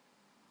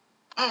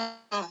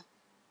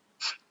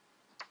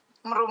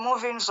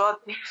removing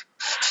Zoti.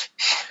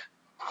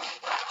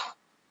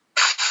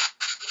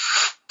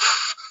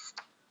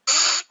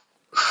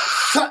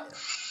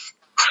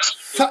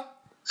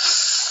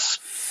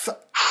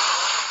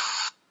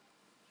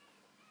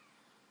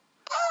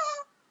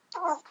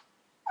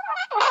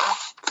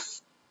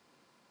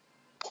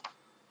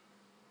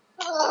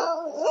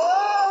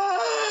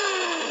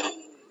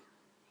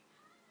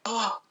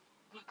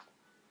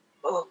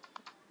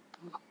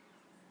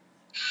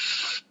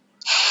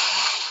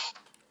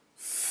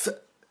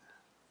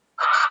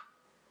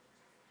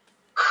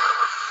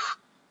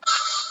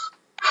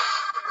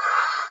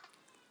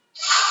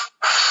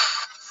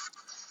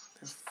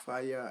 The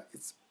fire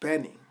is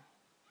burning.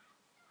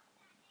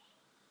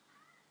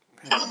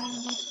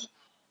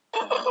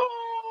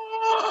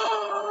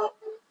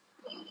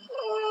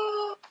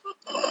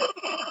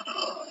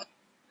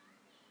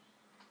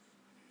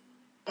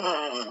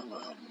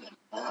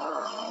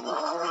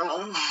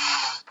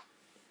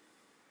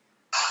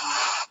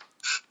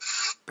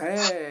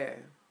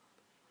 Burn.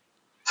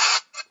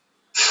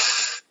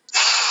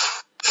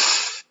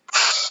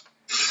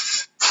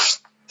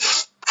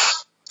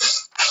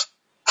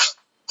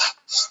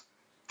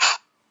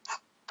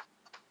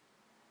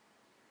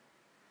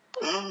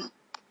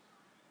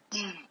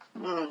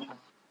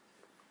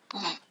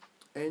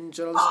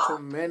 Angels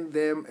command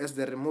them as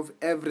they remove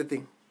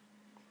everything.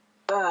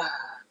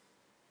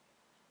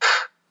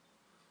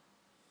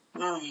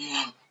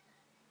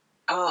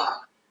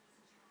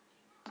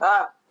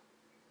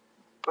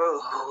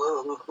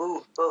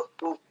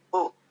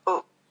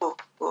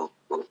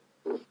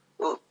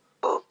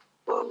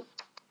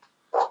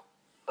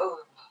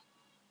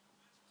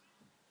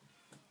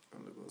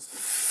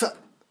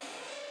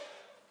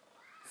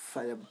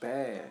 Fire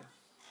bear.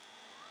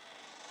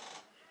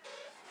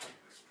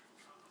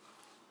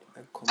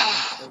 I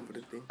command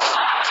everything.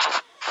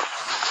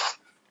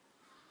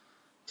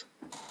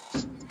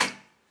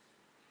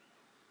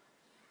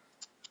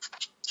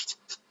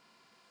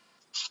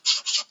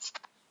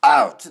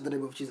 Out in the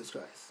name of Jesus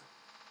Christ.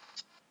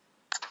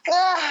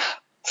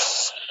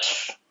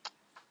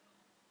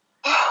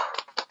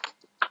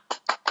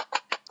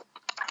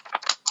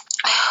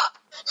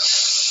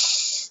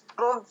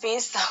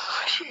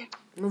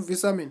 No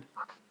visa mini.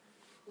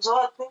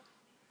 Zote.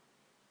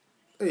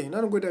 Hey,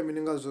 nani kwenda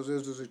mini ngazo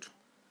zezo zitu.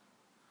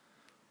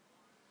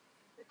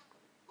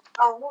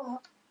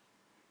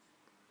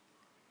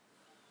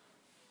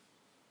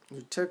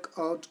 You take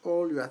out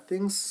all your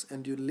things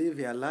and you live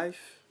your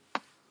life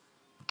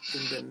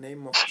in the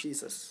name of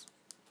Jesus.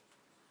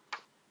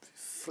 Be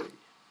free.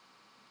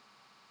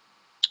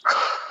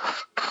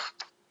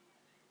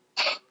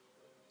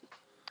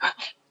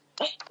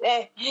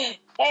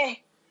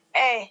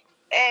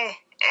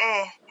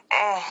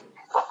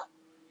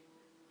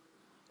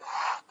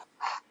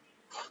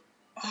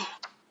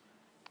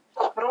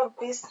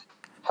 Robis.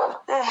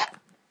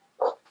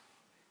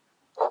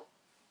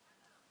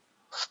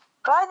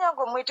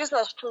 Ranyango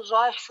muitisa zwithu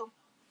zwashu.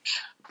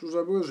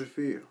 Tuzabiwe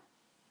zwifhio?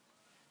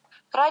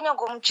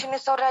 Ranyango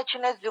mchinisa uri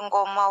achine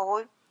dzingoma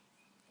hoyu.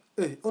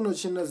 Ono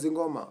china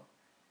zingoma.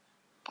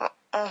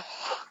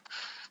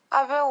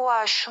 Ave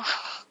washu.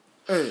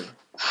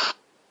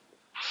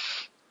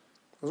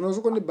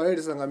 Unozuko ni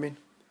balelisa nga mini?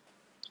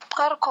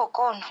 Ari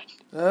kokona.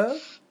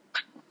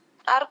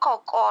 Ari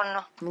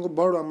kokona. Nungo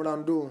balwa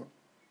mulandu.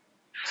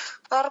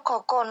 Ari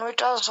kokona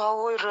uita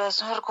zwawo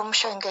irezi ari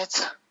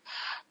kumshengedza.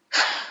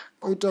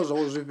 Uita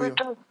zwawo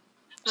zwifhio?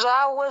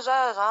 Zwawe.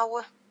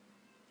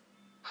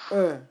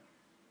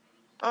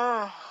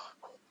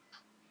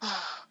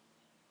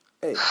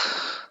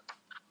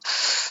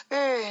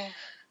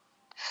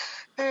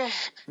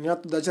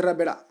 Nyatu da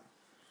chirabela.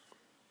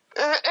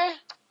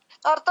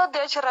 Ari to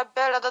de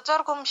chirabela da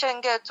tsari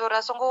kumshengedza uri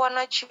asongo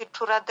wana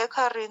chithu ra de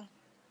kharini.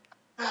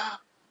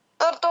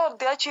 Ari to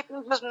de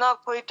chithu zvina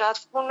kuita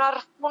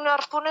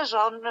fune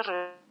zvawo ni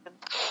re.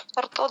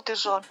 Ari to de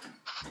zvona.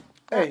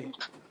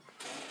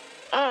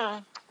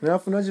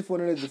 Nafuna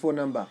chifonele dzifone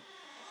namba.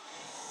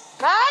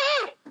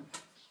 Hayi.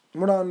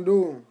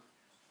 Mulandu.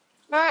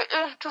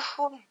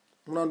 Tufune.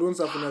 Mulandu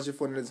unsafuna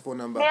chifonele dzifone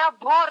namba.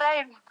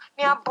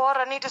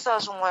 Niyabhora niitisa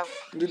zvimwevo.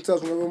 Nditisa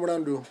zvimwevo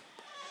mulandu.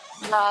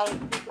 Hayi.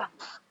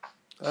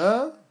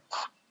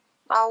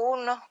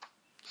 Hauna.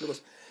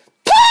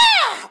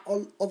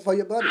 All over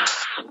your body.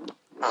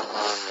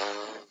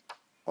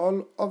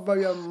 All over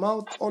your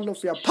mouth, all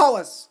of your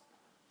powers.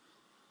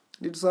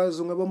 Nditisa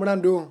zvimwevo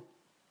mulandu.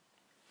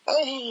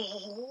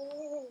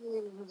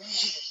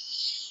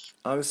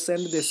 I will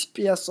send the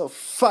spears of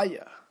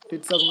fire.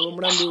 Nditisa zvimwevo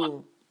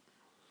mulandu.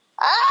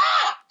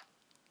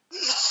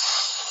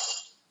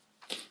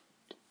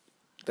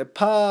 The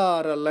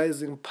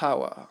paralyzing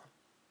power.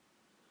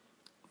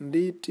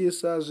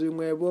 Nditisa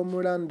zvimwevo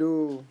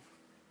mulandu.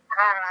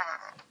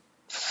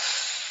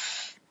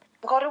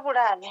 Ngori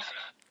bulaya.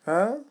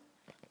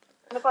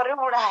 Ngori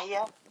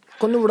bulaya.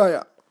 Koni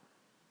bulaya?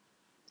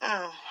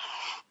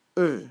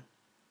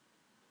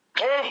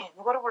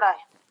 Ngori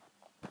bulaya.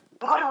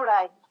 Ngori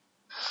bulaya.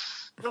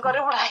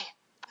 Ngori bulaya.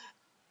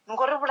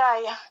 Ngori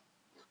bulaya.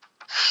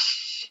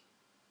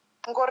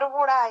 Ngori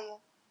bulaya.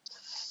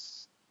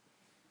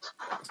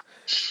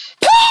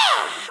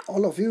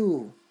 All of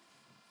you.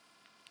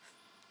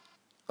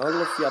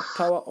 All of your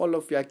power, all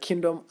of your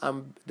kingdom,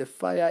 and the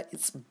fire,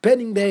 it's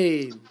burning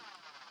them.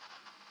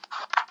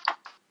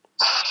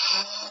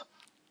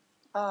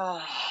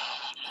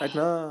 Right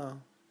now.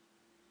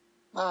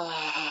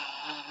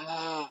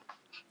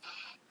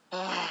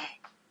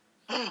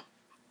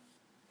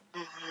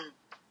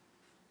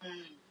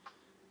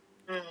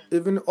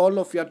 Even all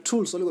of your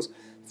tools, Holy Ghost.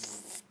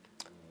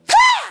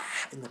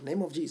 In the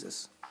name of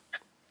Jesus.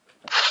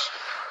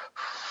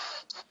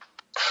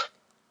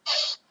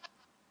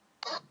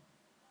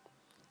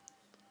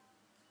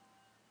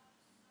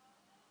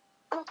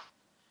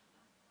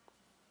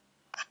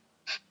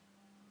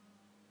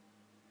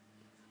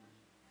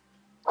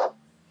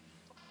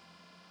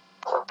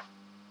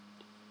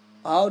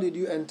 How did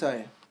you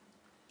enter?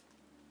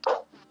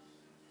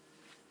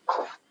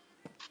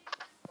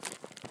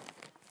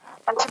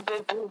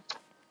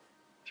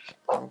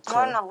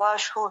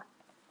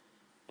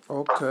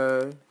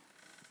 Okay.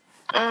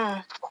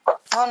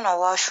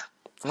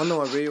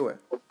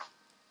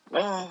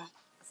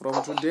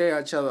 From today,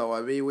 Achawa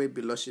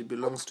Wawewe she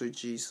belongs to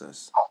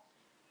Jesus.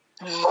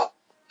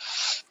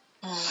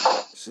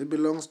 She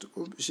belongs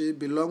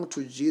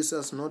to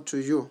Jesus, not to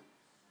you.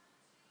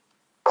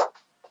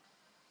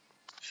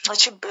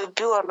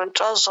 Chibebiwa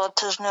rita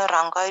zote zvine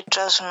ranga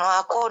ita zvino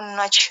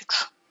akona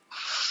chithu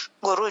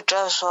ngori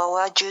ita zvawo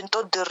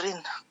ajento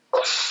dirina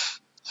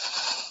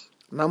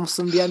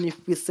Namsundiani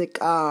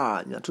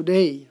fisekanya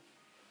today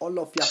all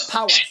of your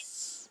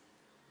powers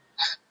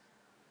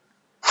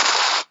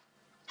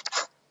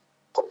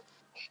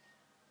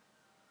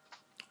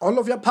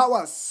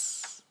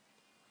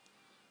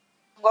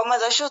ngoma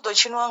dzashu dzo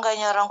tshiniwa nga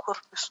nyara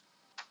nkhorifhiso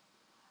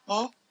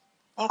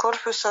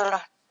nkhorifhiso la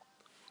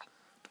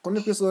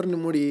Khonifhiso uri ni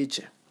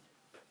mulitshe.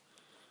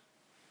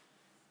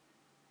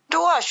 ndi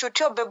washu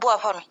thi o bebiwa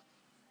fhano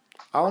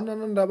Ahuna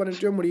na ndavha ni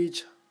tea u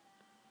mulitsha.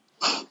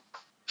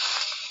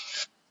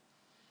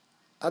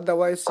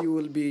 Otherwise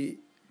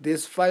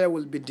this fire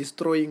will be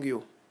destroying you.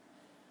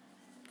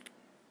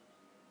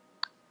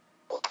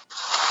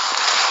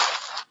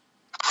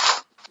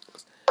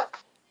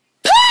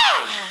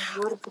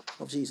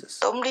 Of Jesus.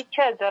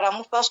 Tomlitshedza ra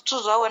mufha zwithu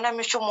zwawe na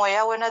mishumo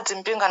yawe na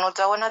dzimbingano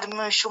dzawe na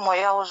mishumo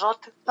yawe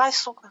zwoṱhe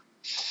aisuka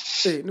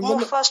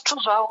mufha zwithu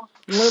zwawe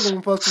ni ṅwale ḓo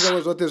mupha zwithu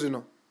zwawe zwoṱhe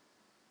zwino.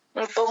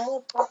 ni ḓo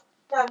mupha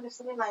ya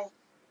misini naye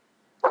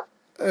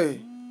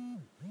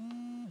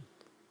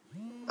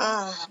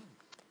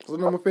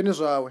Zwino mufheni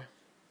zwawe.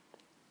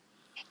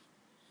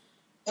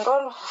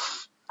 ngono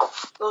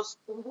ḓo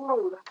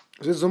dzumbulula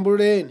Zwi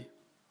dzumbululeni.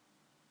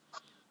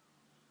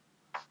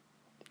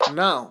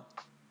 Now.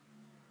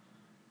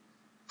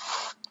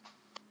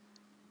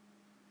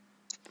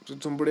 Zwi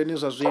dzumbululeni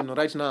zwa zwino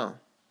right now.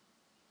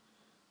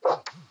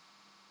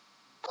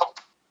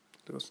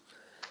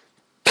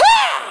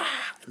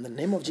 In the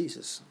name of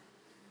Jesus.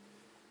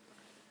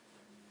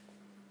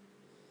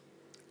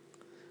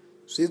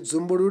 Zwi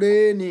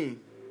dzumbululeni.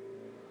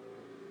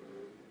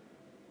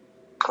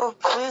 khou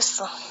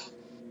bvisa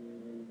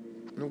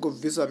Ni khou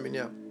bvisa mini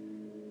ya?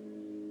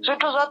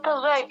 zwithu zwoṱhe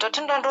zwa ita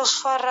thi nda ndo zwi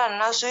fara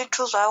na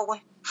zwithu zwawe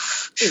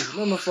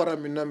No no fara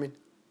mini na mini?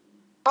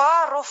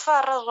 ro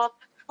fara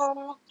zwoṱhe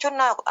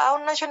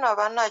ahuna tshine a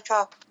vha natsho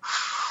afho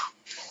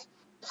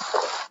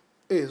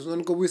Zwino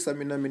ni khou vhuisa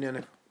mini na mini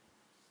hanefho?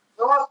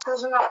 zwoṱhe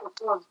zwine a khou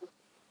ṱoḓa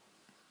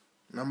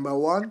Number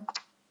 1.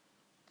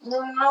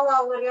 munna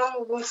wawe ri a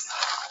muvhuisa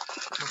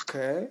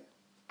Okay.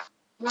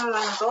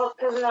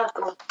 zwoṱhe zwine a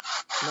ṱoḓa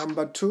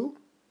Number 2.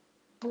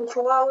 muthu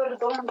wawe ri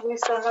ḓo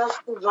muvhuisa na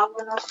zwithu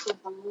zwawe na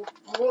zwithu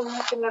zwawe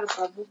muṅwe tshine ri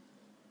ḓa vhuisa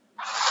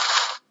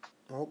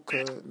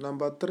Okay.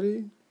 Number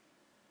 3.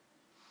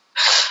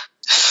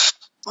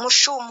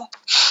 mushumo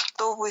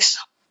ḓo vhuisa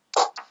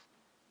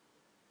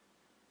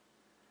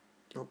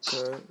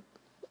Okay.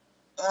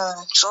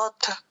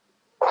 zwoṱhe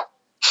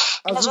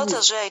zwoṱhe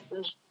zwi a ita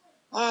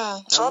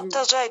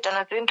zwoṱhe zwi a ita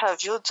na dzi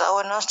interview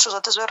dzawe na zwithu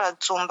zwoṱhe zwe ra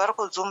dzumba ri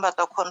khou dzumba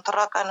ḓa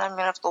contract na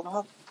mini ri ḓo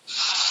mu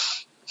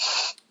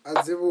A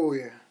dzi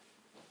vhuye.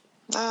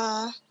 a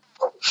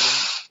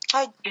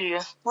dzhie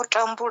u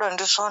tambula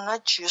ndi zwone a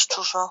dzhie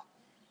zwithu zwawe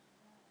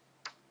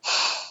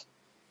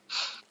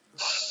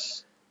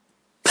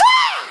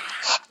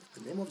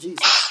In the name of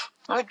Jesus.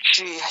 o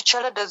dzhie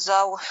tshelede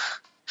dzawe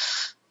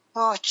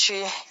o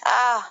dzhie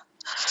a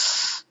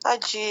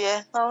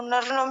dzhie ahuna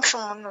ri na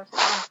mushumo nazwo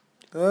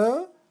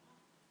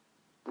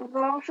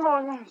na mushumo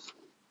nazwo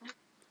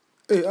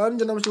A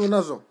ni na mushumo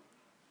nazwo?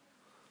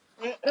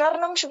 na ri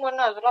na mushumo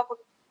nazwo la ku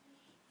ri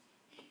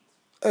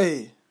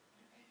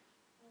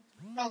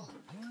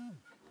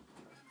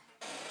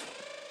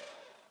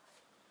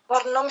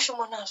na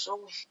mushumo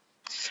nazwo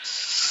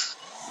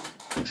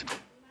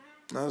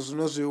Na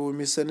zwino zwi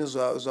humiseni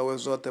zwawe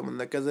zwoṱhe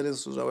muṋekedzeni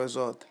zwithu zwawe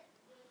zwoṱhe.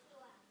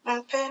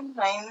 mphe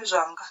na ini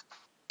zwanga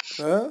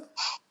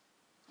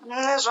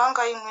nṋe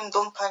zwanga iṅwi ndo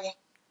mphalini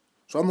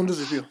Zwaṋu ndi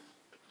zwifhio?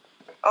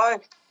 oi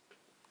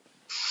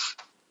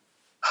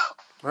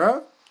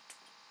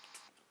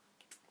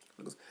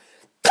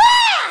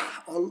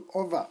All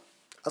over.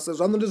 Ase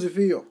zwaṋu ndi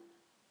zwifhio?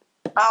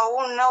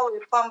 ahuna u ri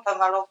pamba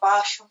malofha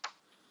ashu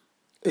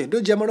Ndo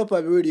dzhia malofha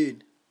a vhiwe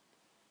lini?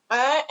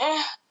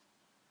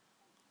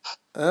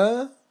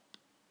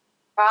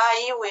 hai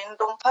iwe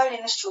ndo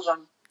mphalini zwithu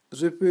zwanga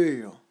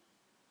Zwifhio?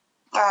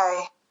 ai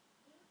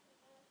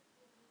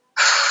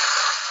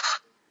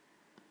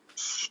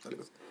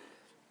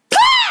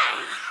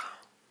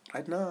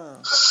Right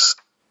now.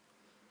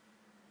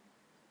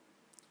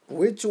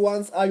 Which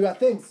ones are your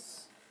things?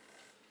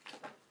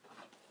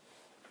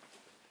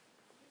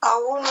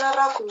 ahuna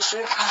ra ku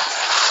zwipha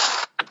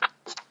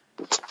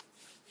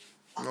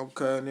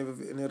Okay,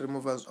 and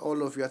remove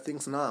all of your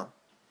things now.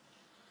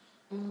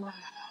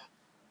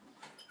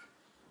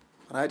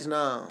 Right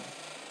now.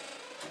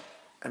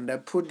 And I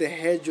put the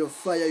hedge of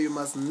fire. You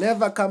must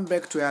never come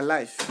back to your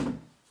life.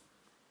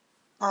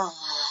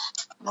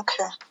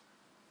 okay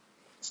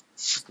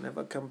Just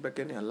never come back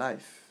in your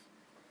life.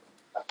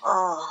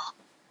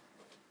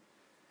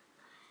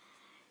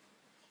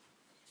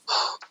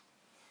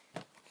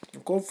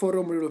 Go for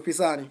a mulilo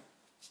pisani.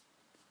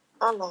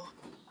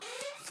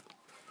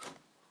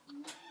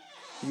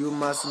 You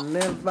must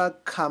never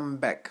come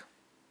back.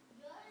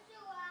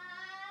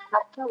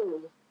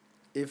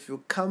 If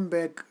you come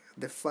back,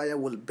 the fire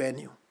will burn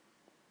you.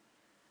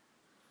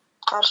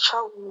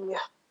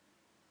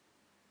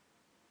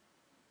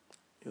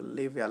 You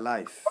live your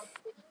life.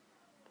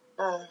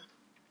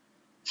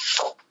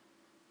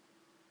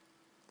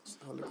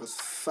 Holy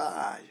Ghost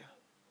fire.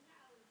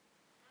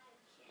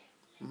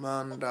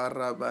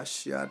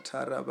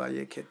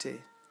 Mandarabashiatarabayekete.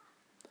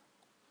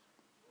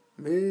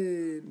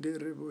 Me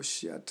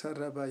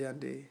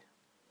dereboshiatarabayande.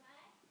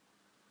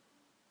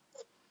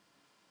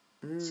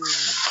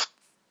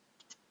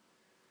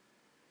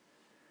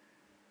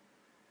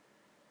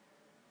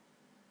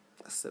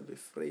 set me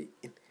free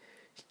in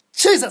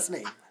Jesus'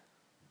 name.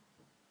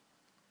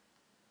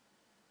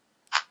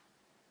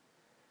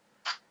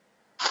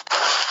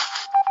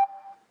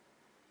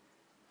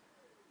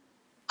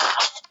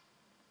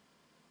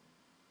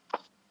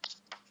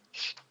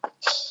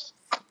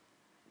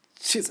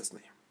 Jesus'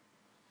 name.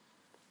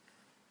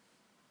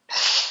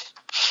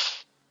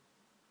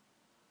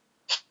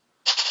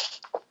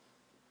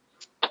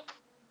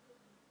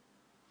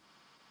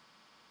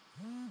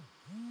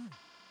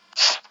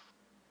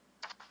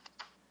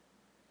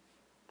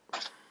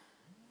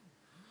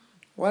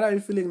 What are you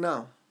feeling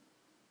now?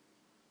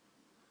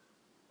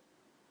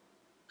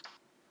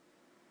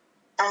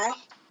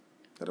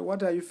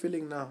 What are you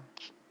feeling now?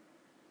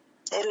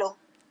 Hello.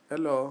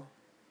 Hello.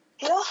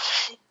 Hello.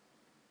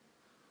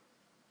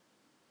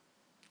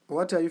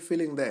 What are you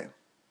feeling there?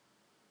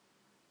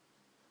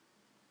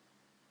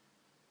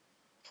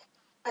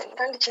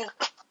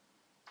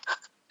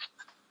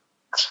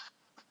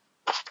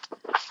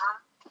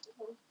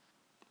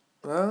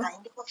 Huh?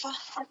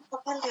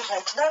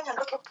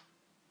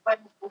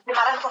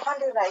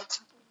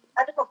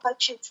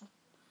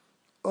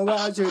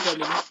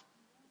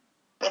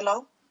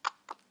 Hello.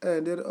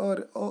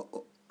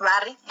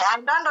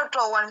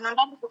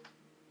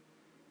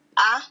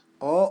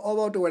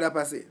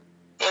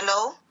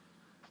 Hello.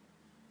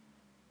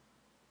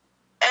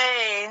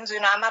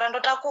 Nzvino amara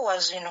ndotakuhwa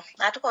zvino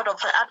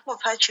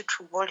atikopfa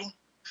chithu boli.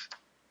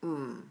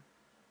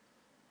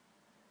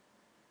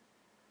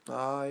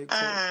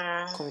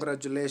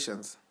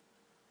 Congratulations.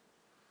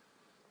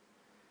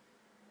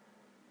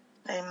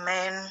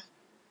 Amen.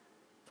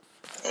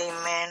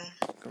 Amen.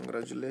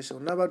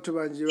 Congratulations. Na batho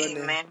banji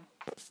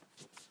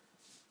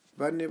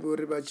bane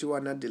bori ba tshi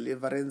wana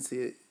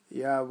deliverance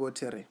ya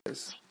botere.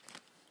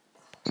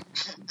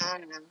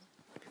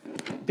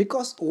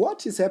 Because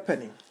what is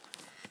happening?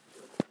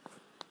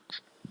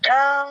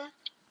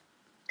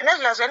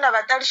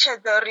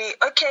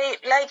 Okay,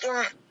 like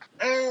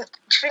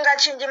tshifhinga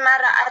tshinzhi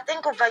mara I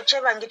think ubva tshe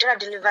vha ngitela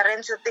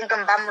deliverance I think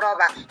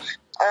mbamurova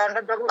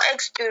ndo do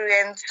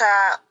experience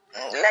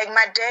like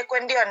madekwe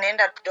ndi yone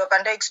nda dovha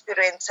nda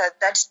experience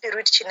that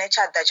spirit tshine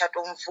tsha ḓa tsha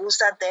to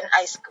mvusa, then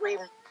I scream,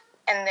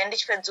 and then ndi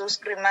tshi fhedza u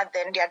screama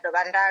then ndi a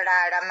dovha nda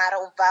lala, mara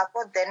ubva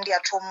afho then ndi a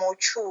thoma u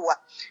tshuwa.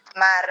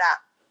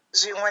 Mara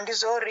zwiṅwe ndi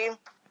zwo uri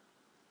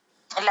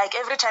like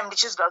every time ndi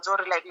tshi zwa zwo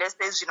uri like let's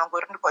say zwino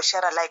ngori ndi khou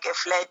share like a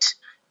flat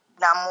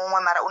na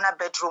muṅwe mara una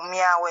bedroom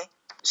yawe,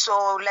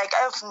 so like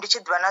if ndi tshi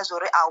ḓivha na zwo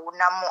uri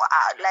ahuna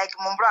like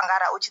muhumbulo wanga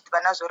arali u tshi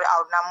ḓivha na zwo uri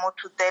ahuna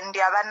muthu then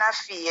ndi a vha na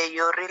fear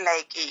yori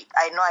like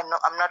I know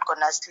I'm not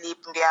gonna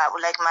sleep. Ndi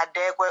like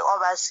madekwe o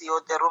vha siho,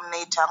 the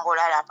roommate ango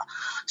lala hafha,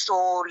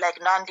 so like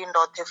nda ndi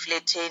ndoṱhe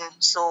flatini,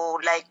 so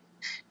like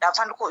nda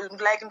pfa ndi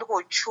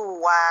khou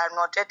tshuwa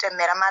no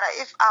tetemela, mara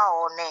if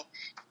ahone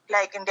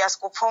like ndi a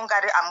sokou pfa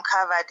ungari I'm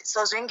covered.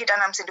 So zwi ngita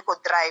na musi ndi khou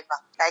driver,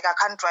 like I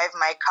can't drive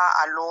my car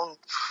alone,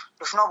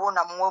 ndi funa u vha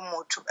na muṅwe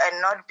muthu,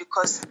 and not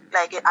because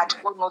like a thi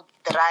koni u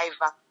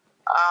driver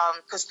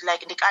because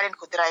like ndi kale ndi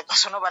khou driver,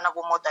 so no vha na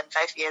more than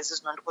 5 years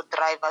zwino ndi khou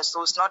driver,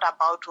 so it's not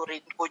about uri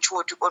ndi khou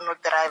tshuwa uthi koni u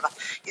driver,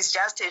 it's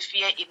just a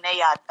fear ine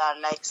ya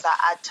ḓa like sa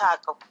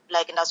attack,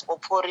 like nda sokou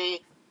pfa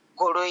uri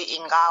goloi i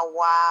nga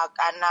wa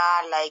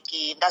kana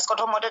like nda sokou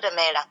thoma u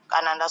tetemela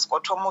kana nda sokou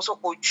thoma u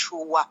sokou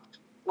tshuwa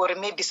uri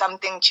maybe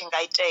something tshi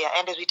nga itea.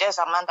 And zwi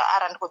itesa maanḓa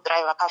arali ndi khou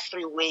driver kha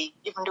freeway,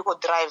 if ndi khou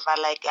driver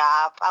like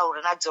hafha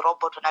uri na dzi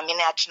robot na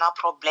mini a thina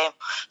problem,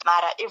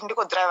 mara if ndi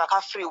khou driver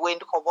kha freeway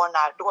ndi khou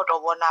to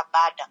vhona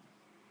bada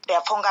ndi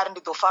a pfa ungari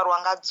ndi ḓo fariwa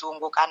nga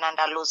dzungu kana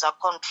nda lose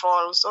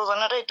control. So zwo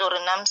no to ita uri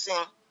na musi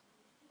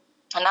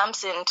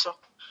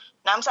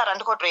arali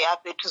ndi khou to ya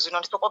fhethu zwino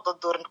ndi sokou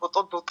ṱoḓa uri ndi khou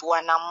ṱoḓa u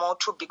ṱuwa na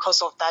muthu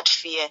because of that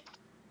fear.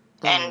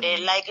 And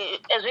like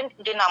ezwi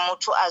ndi na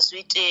muthu a zwi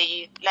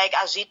itei, like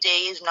a zwi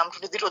itei zwi na muthu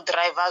ndi ḓi to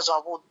driver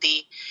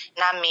zwavhuḓi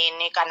na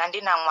mini kana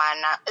ndi na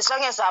ṅwana, as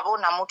long as havha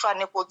na muthu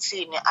hanefho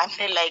tsini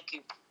ane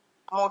like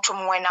muthu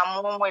muṅwe na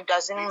muṅwe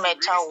doesn't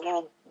matter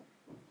who,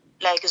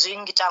 like zwi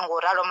ngita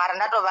ngoralo. Mara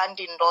nda tovha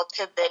ndi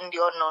ndoṱhe then ndi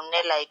hone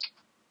hune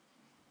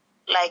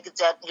like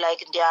that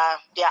like ndi a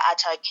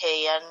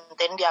attackea and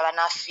then ndi a vha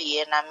na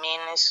fear na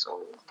mini,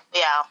 so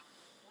yeah.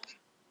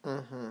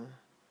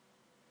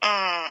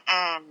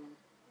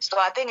 So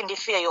I think ndi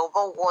fear yo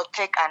vha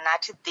woṱhe kana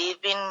thi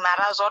ḓivhi,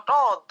 mara zwo to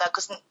ḓa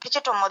because ndi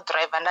tshi thoma u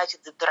driver nda tshi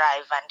ḓi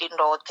driver ndi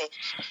ndoṱhe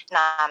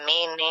na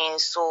mini,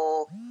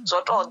 so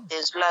zwo to ḓa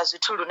hezwiḽa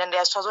zwithu lune ndi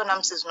a zwi pfa zwo na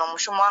musi zwino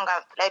mushumo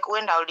wanga like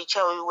we nda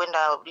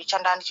litsha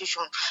nda ndi tshi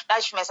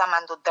shumesa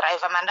maanḓa u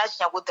driver, mara nda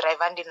tshi nyaga u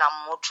driver ndi na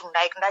muthu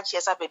like nda tshi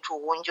yesa fhethu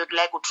hunzhi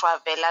like u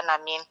traveler na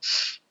mini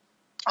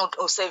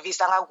u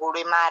service nga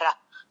goloi, mara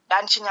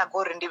nda tshi nyaga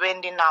uri ndi vhe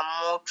ndi na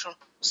muthu.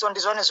 So ndi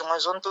zwone zwiṅwe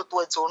zwo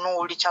nṱuṱuwedza no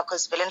u litsha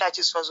because vele nda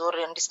tshi zwa zwo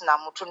uri ndi si na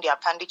muthu ndi a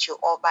pfa ndi tshi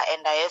ofha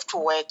and I have to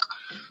work.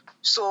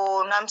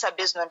 So na musi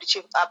bezino ndi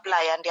tshi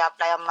apply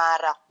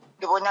mara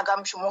ndi vho nyaga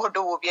mushumo wo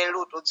tou vhuyelela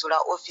u tou dzula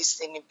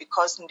ofisini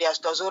because ndi a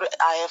zwiḓivha zwo uri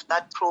I have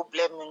that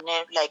problem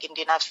ine like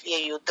ndi na fear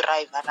yo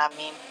driver na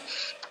mini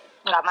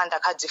nga maanḓa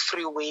kha dzi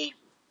freeway.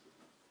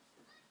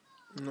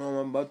 No,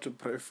 I'm about to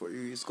pray for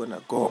you. It's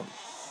gonna go.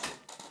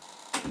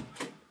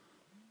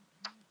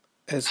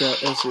 As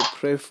we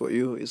pray for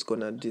you, it's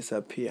gonna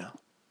disappear.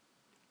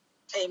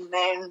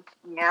 Amen.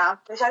 Yeah.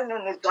 Especially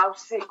when it's job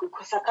sick,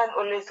 because I can't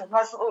always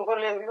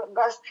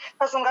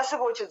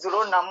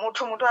ngasivochidziro na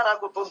mutu ara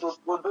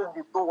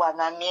kutododododowa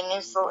na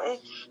nini so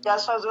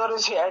yasva zvori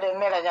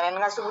zviyalemera nyana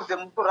ndingasikudze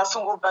mutu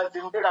rasungobva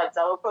nzira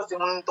dzawe because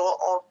munhu ndo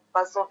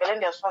ofa so vele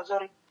ndiyasva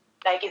zvori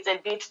like it's a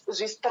bit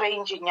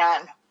zvi-strange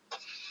nyana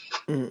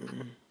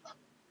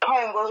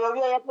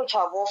ngozvoviya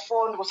yatochavo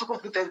phone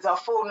kusikubvudedza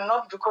phone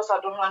not because I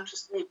don't want to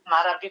sleep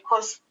mara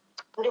because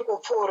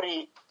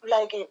ndikupfuri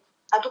like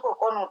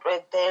atikokona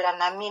kutoedzera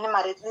namini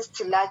mara at least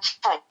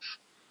lunchtime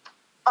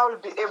I will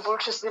be able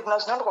to sleep now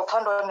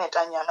zvinondikopfa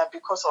ndoneta nyana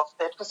because of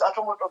that because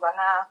atongotova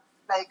na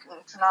like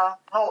ntina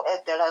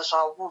noedzera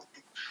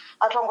zvavudi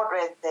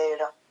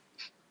atongotoedzera.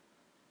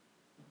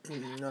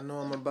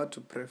 No, I'm about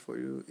to pray for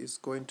you. It's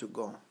going to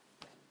go.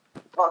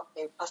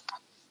 Okay, Pastor.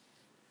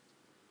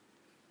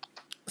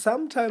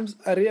 Sometimes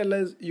I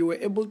realize you were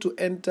able to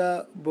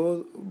enter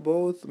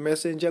both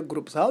messenger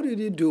groups. How did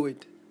you do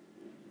it?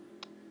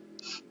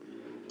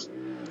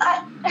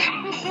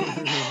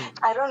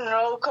 I don't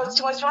know because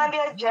chimwe chimwe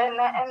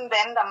ndiyajena and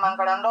then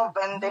ndamangala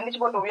ndobva and then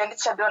ndichibotouya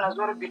ndichishadana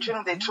zvori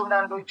between the two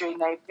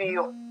ndandojoina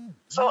ipiyo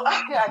so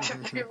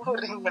hatizivi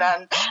uri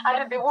muranda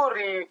hatizivi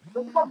uri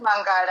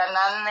ndichibomangala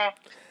nane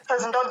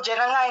because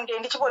ndojena ngange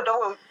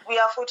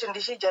ndichibodouya futi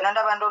ndichijena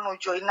ndava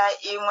ndonojoina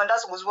imwe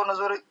ndazongozvibona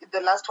zvori the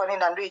last one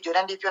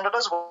ndandoijoina ndipiyo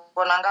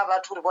ndotozvibona nga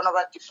vatu uri vona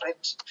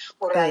vadifferent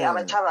uri hai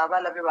havachava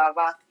valavi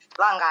vava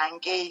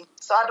vangangei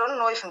so I don't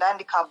know if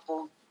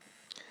ndandikabvu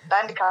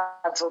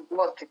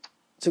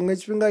chimwe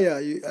chipinga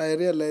I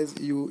realize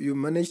you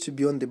managed to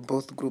be on the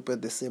both group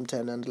at the same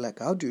time and like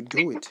how do you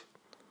do it?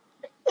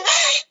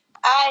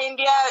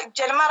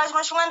 Ndiyajena mara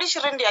chimwe chimwe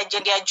ndichiri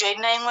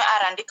ndiyajoina imwe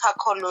ara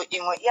ndikakolo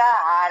imwe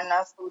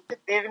yahana so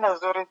tizivi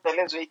nazvori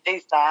dzele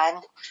zvoiteisa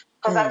hani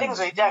because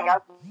handingizoita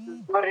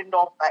ngazori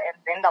ndobva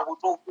and then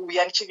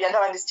ndakutokuya ndichiviya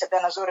ndava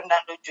ndisichadana zvori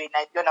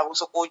ndandojoina ipiyo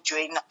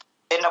ndakuzokojoina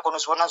then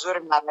ndakonozviona zvori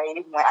mara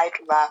imwe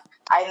aitova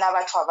aina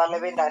vacho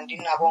avaleve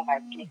ndandinavo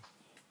ngati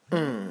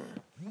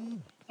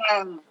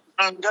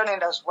ndone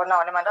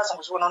ndazvibonawo nema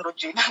ndazongozviona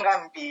ndojoina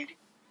ngambiri.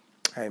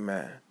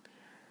 Amen.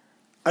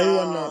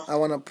 I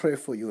wanna pray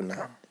for you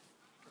now.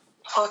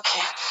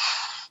 Okay.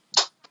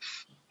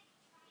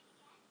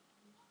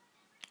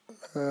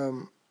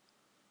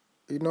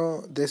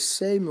 The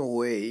same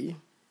way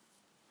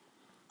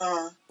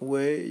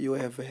where you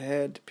have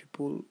had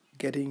people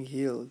getting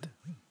healed,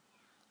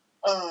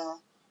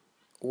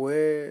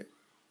 where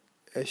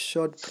a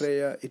short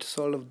prayer it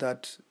solved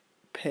that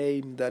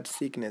pain, that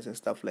sickness and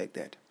stuff like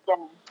that.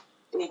 Yeah.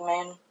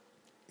 Amen.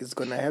 It's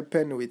gonna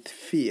happen with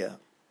fear.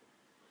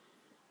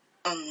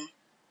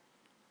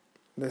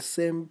 The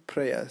same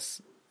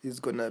prayers is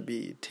gonna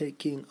be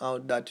taking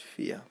out that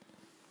fear.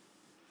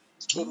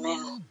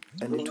 Amen.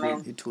 And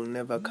it will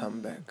never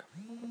come back.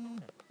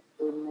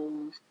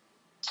 Amen.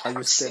 Are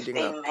you standing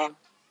up? Amen.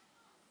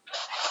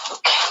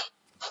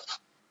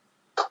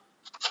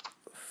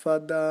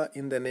 Father,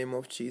 in the name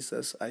of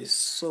Jesus, I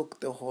soak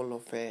the whole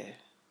of her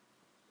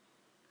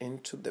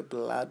into the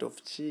blood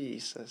of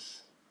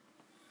Jesus,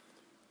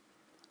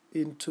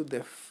 into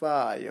the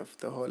fire of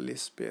the Holy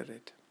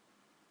Spirit.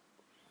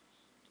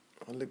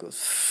 Holy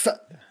Ghost,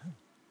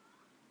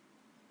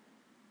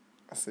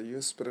 I say,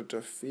 you spirit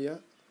of fear,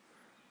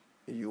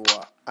 you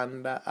are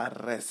under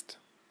arrest.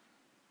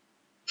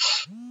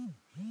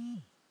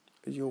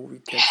 You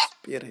wicked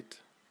spirit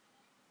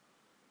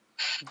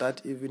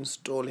that even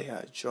stole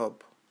her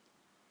job,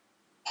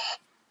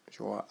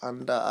 you are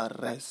under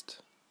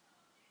arrest.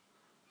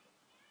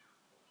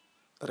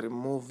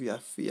 Remove your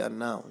fear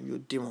now, you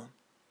demon.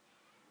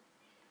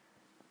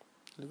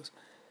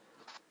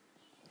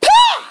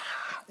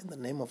 In the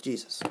name of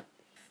Jesus.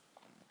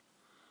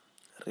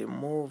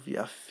 Remove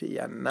your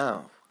fear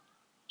now.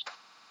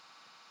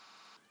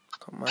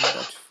 Command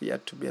that fear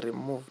to be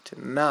removed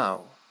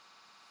now.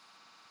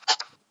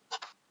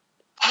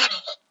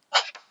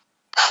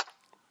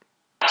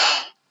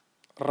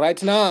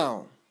 Right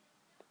now.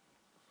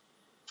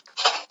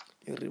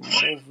 You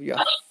remove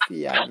your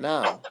fear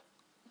now.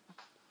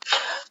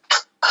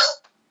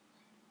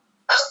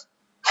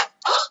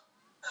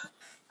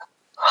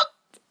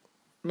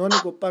 Noni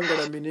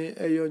kupangala mini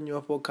eyo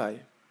nyopo kai.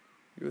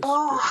 You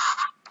spirit.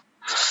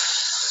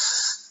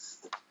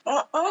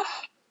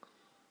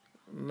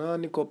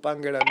 Nani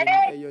kupangala mini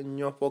eyo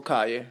nyopo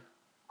kai.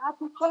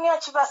 Atifuni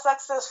achiva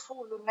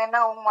successful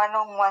nena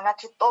umwana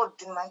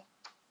atitodi man.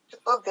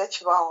 Atitodi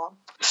achivaho.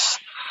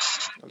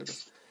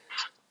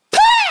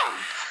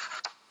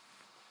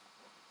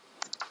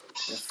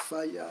 The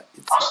fire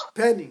is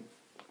burning.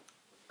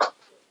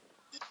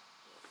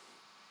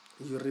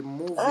 You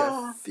remove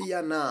your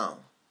fear now.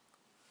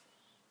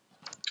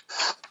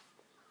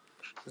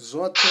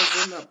 Zote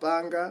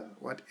zinapanga,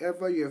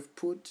 whatever you have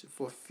put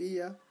for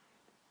fear,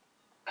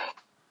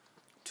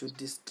 to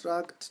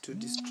distract, to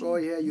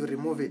destroy here, you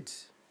remove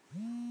it.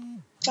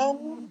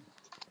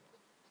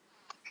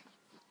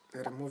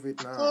 Remove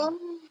it now.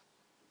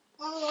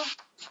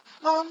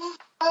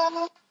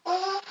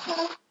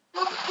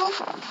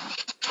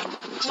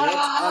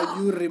 What are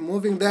you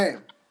removing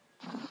there?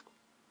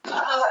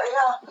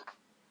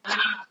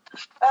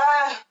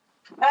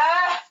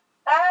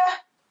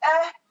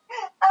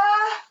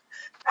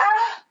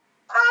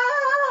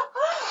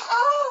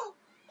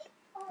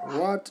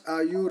 What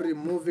are you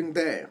removing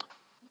there?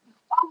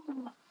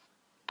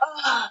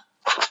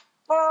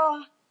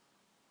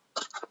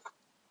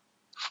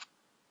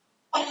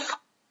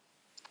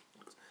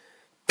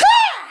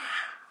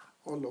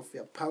 All of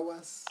your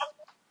powers.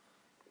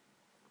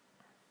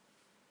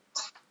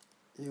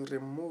 You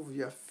remove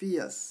your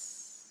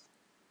fears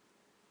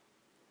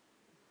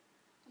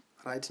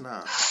right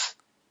now.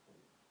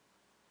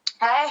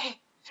 Hey.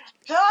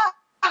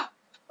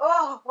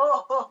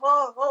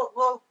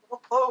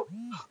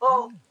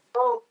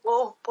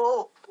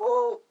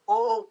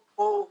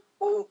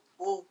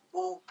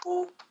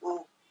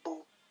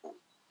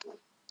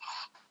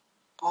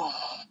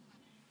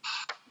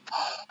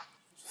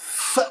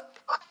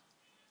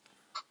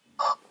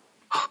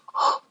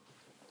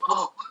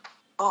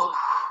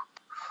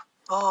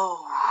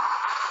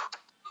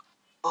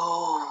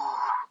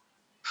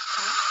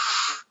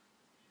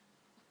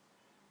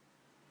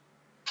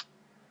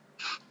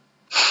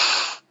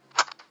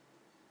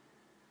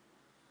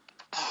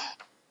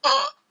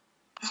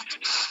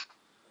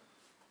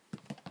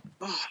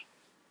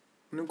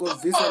 Niko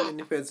visa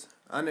manifest.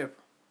 Anep.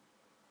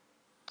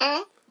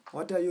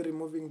 What are you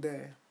removing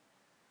there?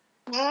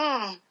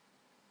 I'm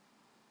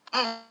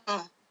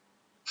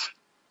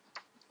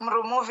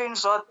removing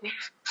Zoti.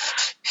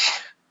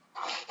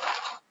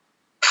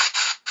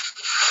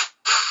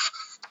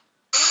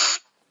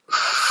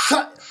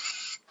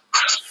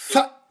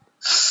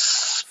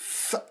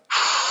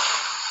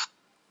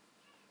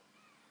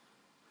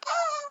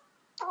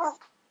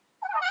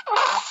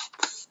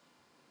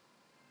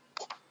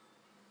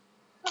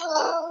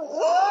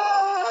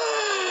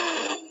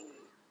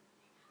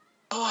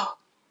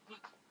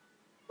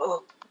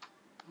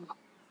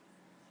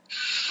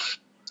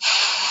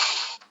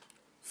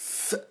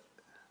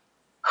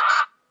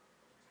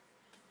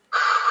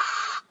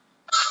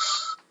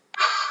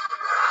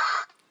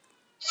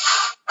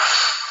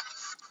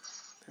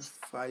 The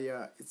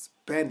fire is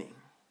burning.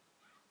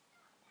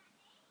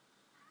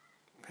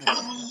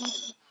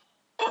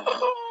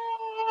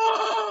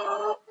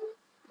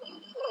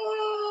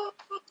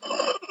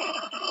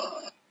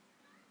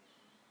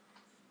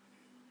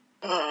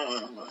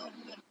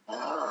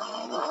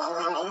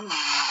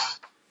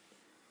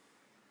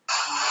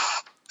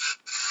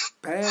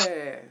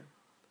 Burn.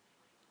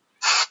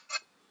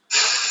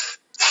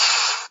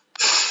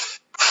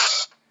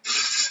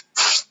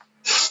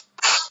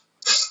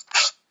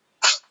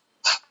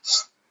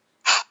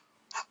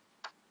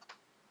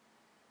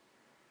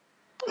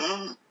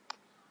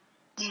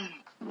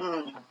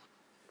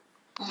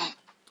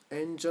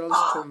 Angels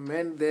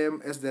command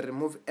them as they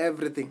remove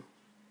everything.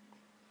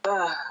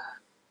 And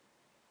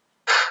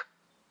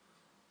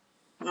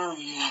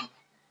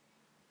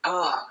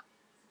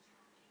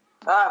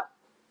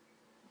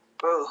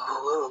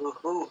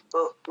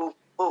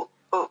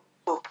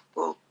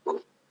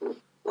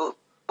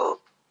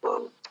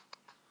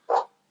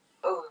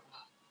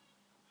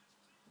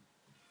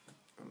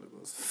it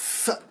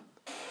goes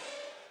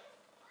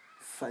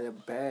fire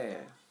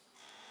bear.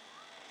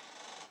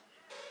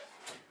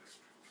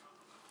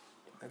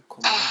 I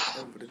command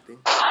everything.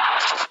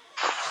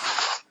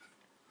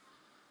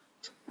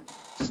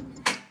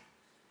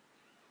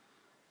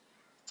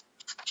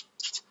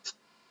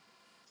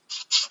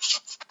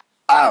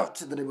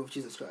 Out in the name of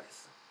Jesus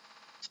Christ.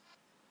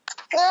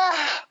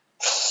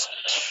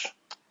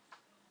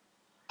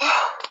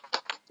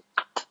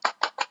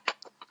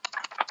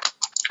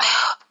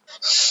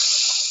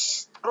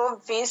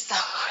 Visa.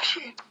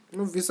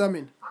 No visa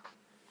mean.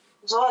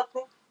 Zoti.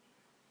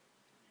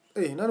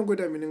 Hey, nani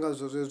kwenda mini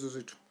ngazo zezo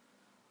zitu.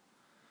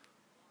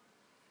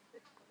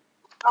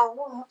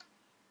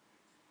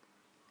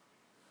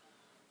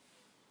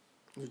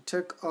 You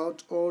take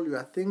out all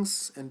your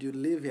things and you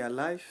live your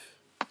life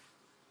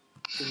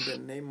in the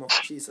name of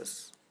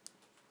Jesus.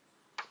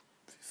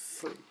 Be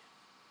free.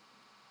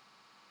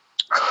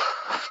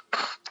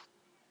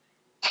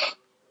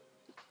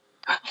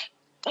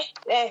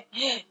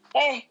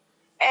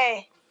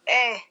 Hey.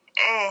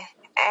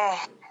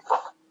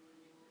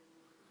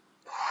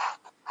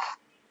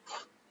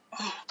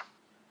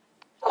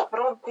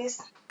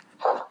 Robis.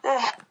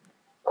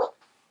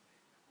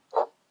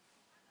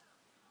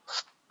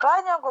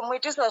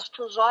 Ranyangomuitisa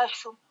zvithu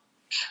zvasho.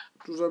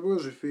 Tuzabiwe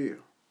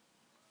zvifio.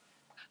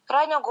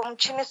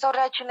 Ranyangomuchinisa uri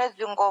achine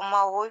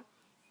dzingoma uyu.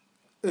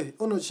 Hey,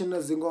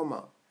 unochina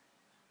zingoma.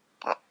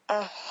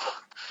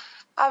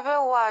 Ave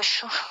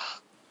washo.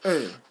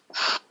 Hey.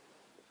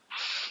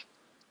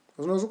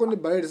 Unozuko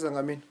ndibhalirisa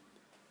ngamini.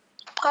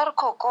 Ari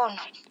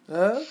kokona.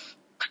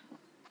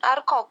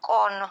 Ari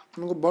kokona.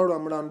 Ngobhalwa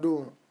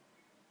mulandu.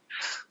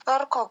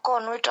 Ari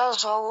kokona uita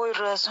zvawo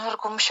irezi ari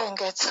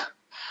kumushengedza.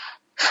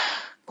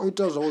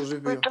 Uita zvawo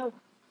zvifio.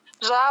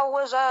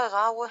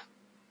 Zvawe.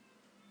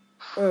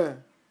 Hey.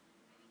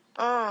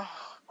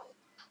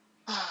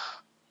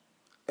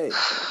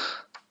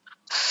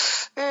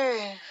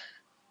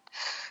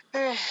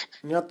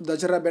 Nyatu da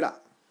chirabela.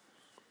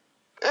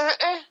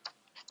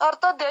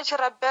 Arto de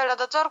chirabela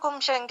da tsar kum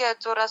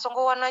shengetso ra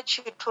songo wana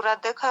chitu ra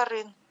de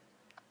karin.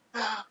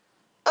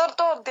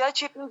 Arto de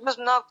chitu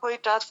na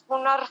koita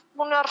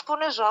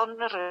funar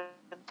zone re.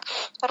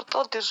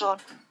 Arto de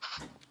zone.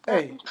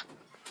 Hey.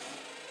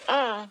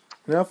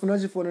 Nafuna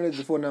chifonele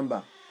the phone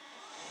number.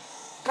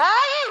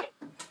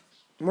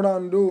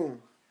 Mulandu.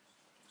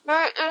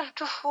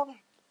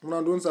 Tufuni.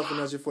 Mulandu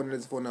nsafuna chifonele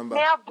the phone number.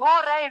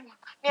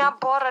 Ni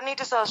abora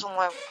niti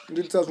sazumwe.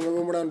 Nditsa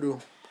zungwe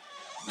mulandu.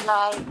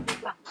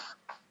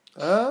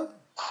 Huh?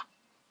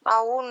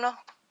 Auna.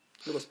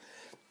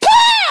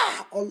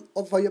 All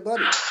over your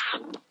body.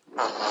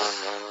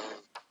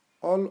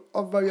 All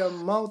over your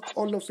mouth,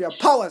 all of your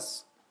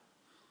powers.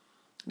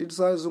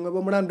 Nditsa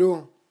zungwe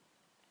mulandu.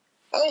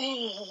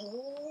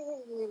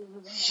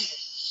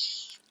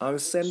 I'll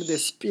send the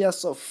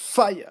spears of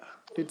fire.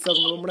 Nditsa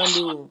zungwe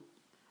mulandu.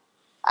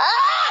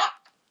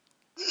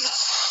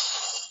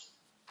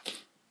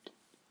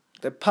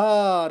 The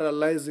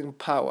paralyzing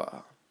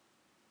power.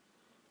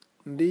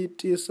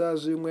 Nditisa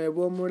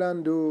zvimwevo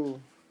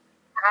mulandu.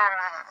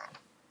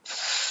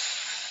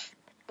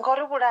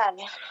 Ngori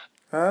bulaya.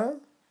 Ha?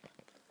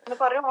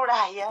 Ngori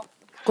bulaya.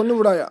 Koni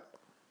bulaya?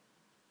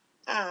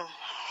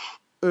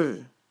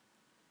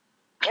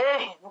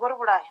 Ngori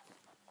bulaya.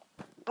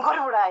 Ngori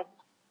bulaya.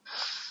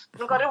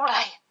 Ngori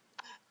bulaya.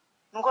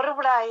 Ngori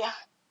bulaya.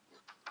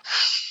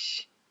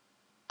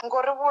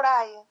 Ngori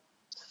bulaya.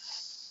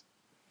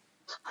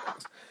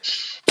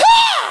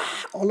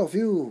 All of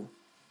you.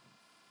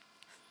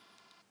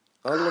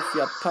 All of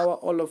your power,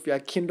 all of your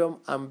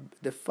kingdom, and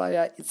the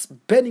fire, it's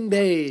burning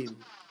them.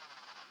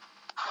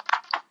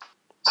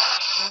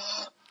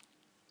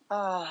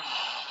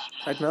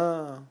 Right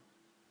now.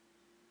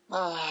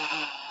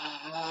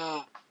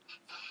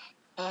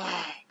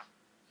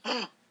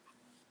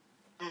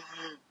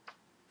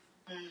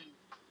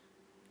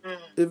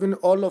 Even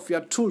all of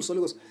your tools,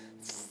 Holy Ghost.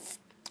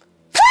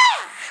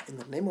 In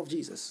the name of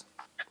Jesus.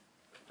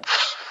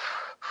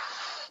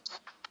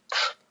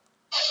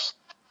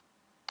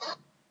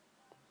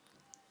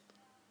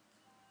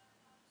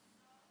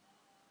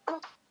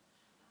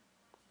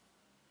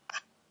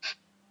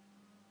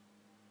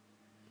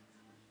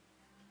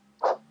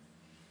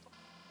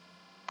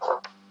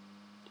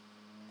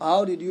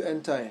 How did you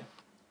enter?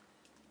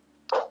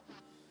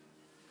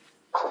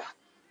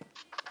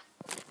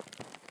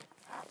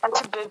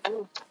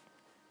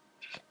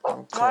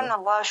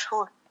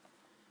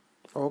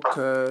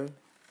 Okay.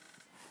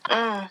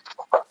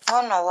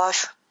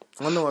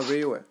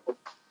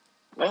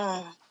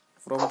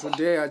 From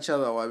today,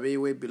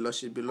 Achara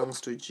she belongs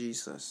to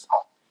Jesus.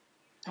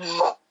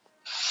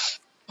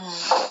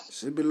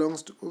 She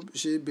belongs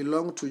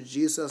to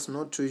Jesus,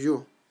 not to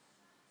you.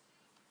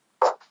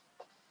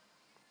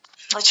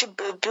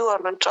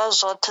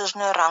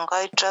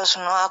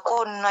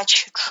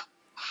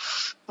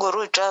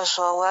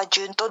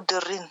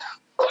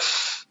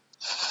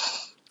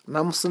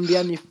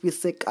 Namsundiani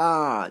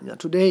fisekanya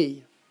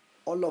today,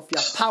 all of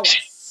your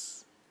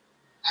powers.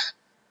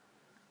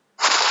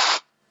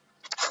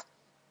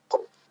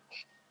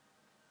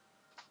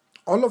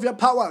 All of your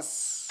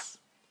powers.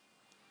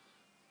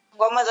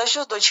 Ngoma za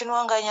shuto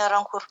chinwanga nyara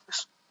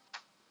nkorpus.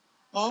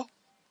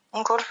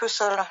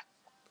 Nkorpus ala.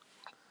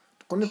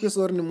 Kone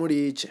pisori ni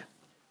muriche.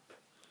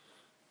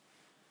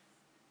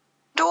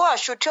 Duwa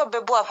shutio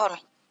bebu afano.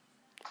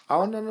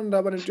 Aona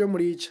ndaba nitio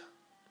muriche.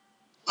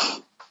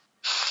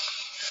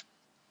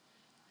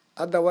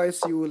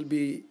 Otherwise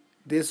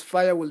this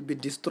fire will be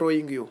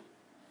destroying you.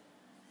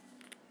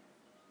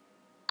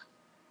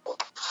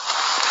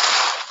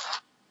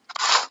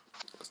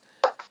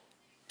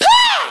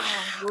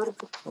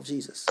 Of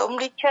Jesus.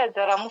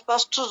 Tomlichezera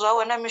mupastu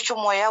zawe na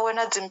mishumo yawe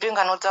na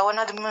dzimbingano dzawe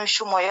na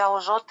mishumo yawo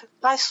zvote.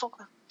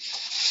 Naisuka.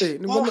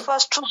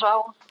 Mupastu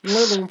zawe.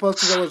 Ngone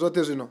mupastu zawe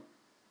zvote zvino.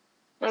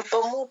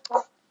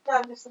 Mupa.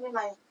 Yamisini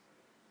nayo.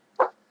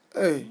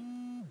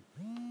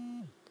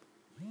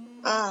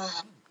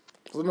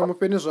 Zona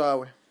mupeni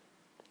zvawe.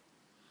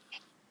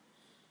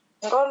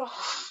 Ngolo.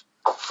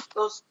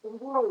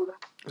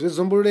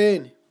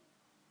 Zvizumbuleni.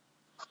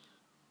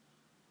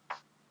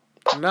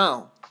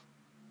 Now.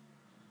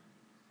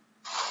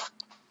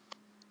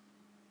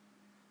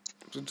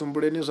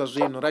 Zvizumbuleni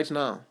zvazvino right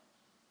now.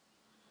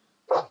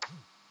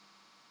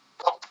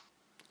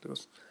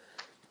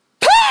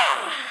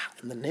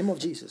 In the name of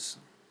Jesus.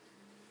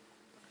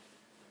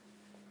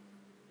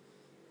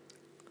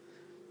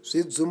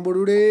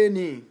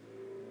 Zvizumbuleni.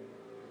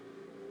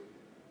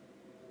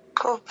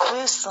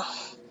 Kubvisa.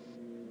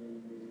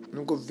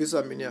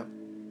 Nukubvisa minya.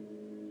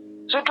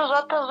 Zvithu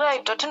zvote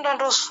zvaita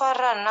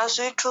tindandosfara na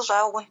zvithu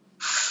zvawe.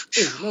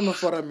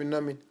 Nanofara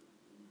mina mini.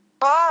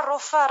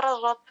 Barofara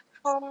zvote.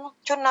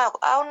 Chonako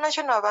auna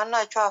chinova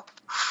nacho apo.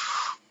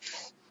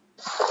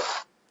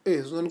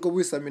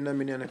 Zvinondikubvisa mina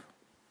mini anepo.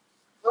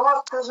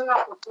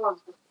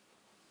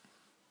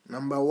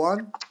 Number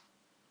 1.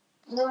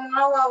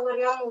 Munna wawe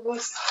ri ya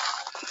muvhuso.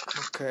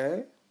 Okay.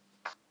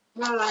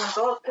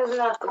 Dzoṱhe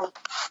dzine a ṱoḓa.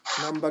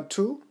 Number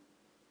 2.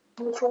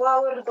 Muthu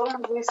wawe ri ḓo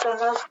muvhuisa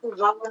nga zwithu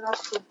zwawe na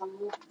zwithu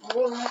zwawe.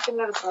 Ndi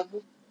tshine ri ḓo ḓi.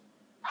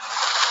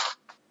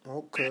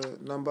 Okay.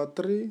 Number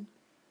 3.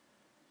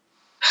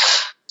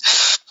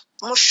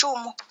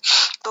 Mushumo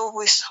ḓo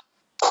vhuisa.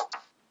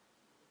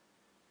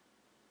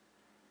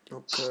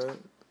 Okay.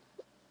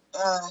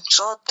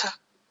 Zwoṱhe.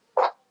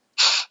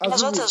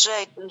 Zwoṱhe zwi a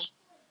ita.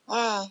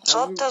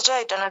 Zwoṱhe zwi a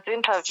ita na dzi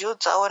interview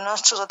dzawe na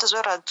zwithu zwoṱhe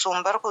zwe ra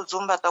dzumba ri khou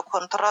dzumba dza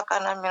contract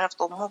na mini ri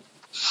ḓo mu.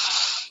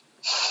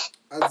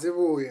 A dzi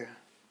vhuye.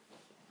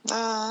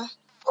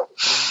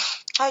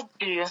 A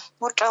dzhie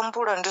u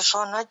tambula ndi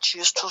zwone a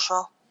dzhie zwithu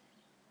zwawe.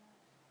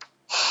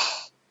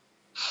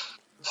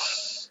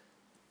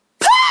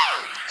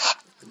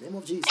 In the name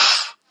of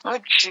Jesus. O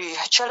dzhie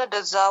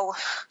tshelede dzawe.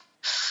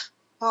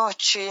 O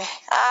dzhie.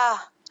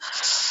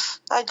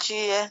 A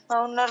dzhie.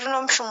 Na ri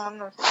na mushumo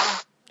nazo.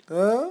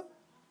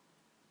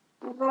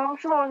 Na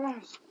mushumo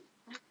nazo.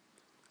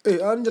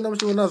 Anje na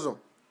mushumo nazo.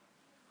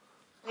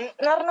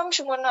 Na ri na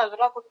mushumo nazo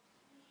la ku.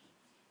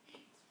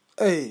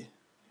 Ri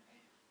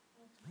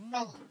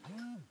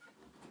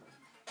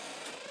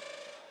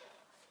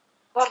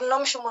na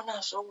mushumo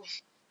nazo.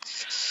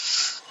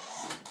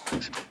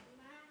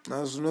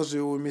 Na zwino zwi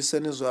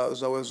humiseni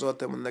zwawe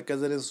zwoṱhe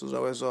muṋekedzeni zwithu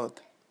zwawe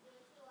zwoṱhe.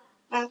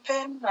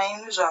 Mphe na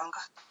ini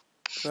zwanga.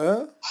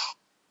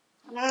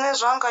 Nṋe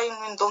zwanga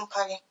ini ndo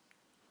mphali.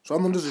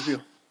 Zwamu ndi zwifhio?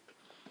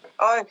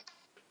 Oi.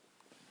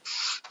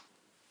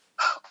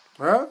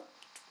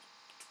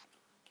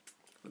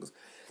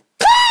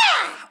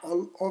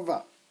 All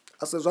over.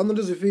 Ase zwamu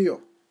ndi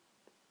zwifhio?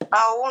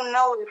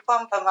 Ahuna uri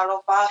pampa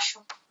malofha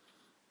ashu.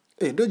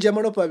 Ndo dzhia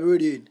malofha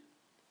avhilini.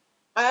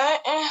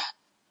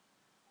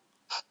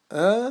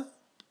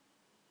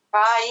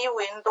 Hai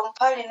we ndo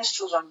mphali ni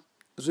zwithu zwanga.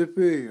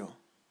 Zwifhio?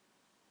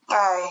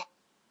 Ai.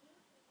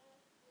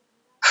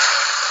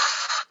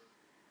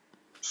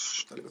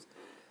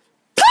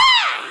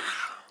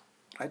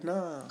 Right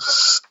now.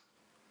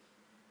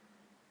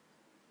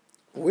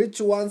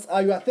 Which ones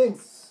are your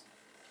things?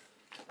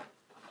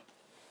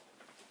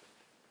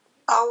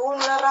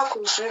 Ahuna ra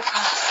kuzwika.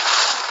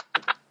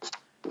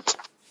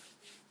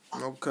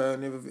 Okay,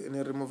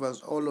 and remove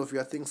all of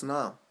your things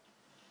now.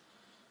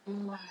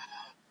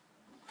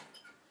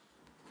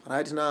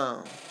 Right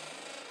now.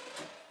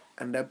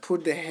 And I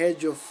put the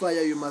hedge of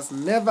fire. You must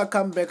never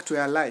come back to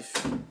your life.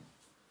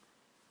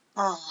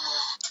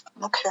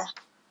 Okay.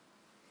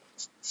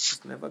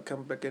 Just never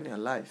come back in your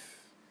life.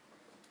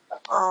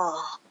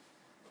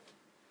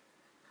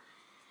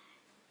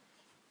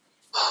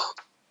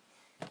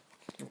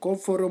 Go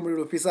for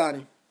umlilo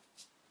pisani.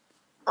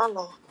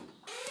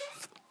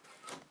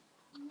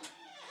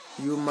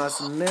 You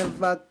must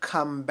never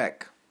come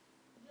back.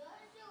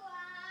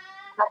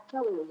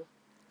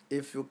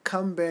 If you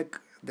come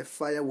back, the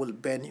fire will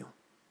burn you.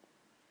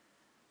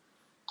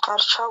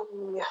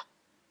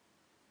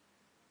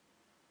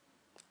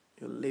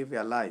 You live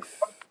your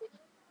life.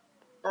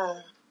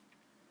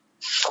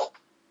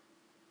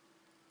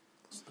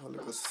 Holy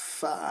Ghost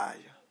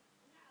fire.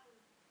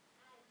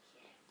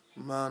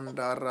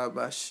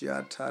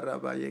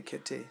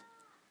 Mandarabashiatarabayekete.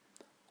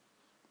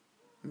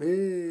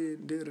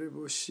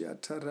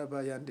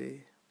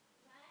 Mendereboshiatarabayande.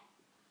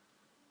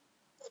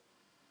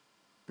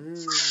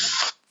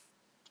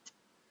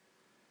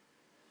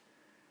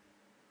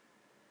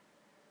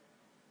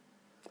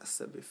 I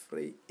said be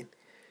free in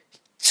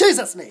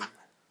Jesus' name.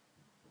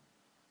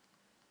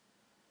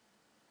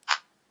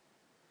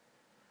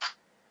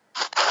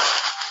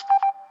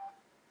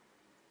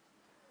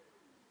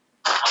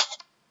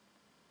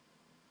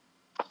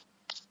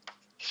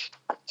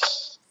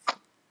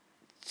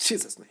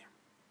 Jesus' name.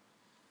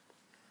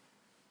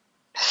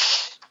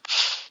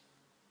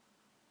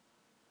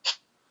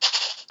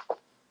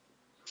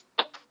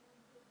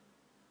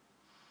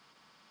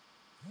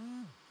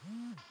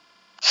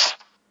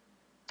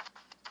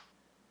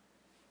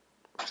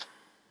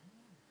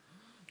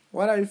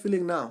 What are you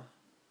feeling now?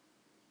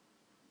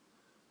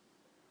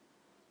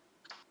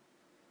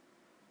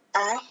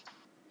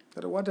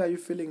 What are you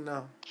feeling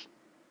now?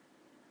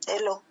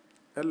 Hello.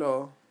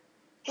 Hello.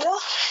 Hello.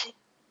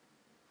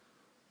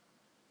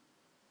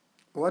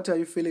 What are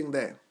you feeling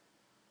there?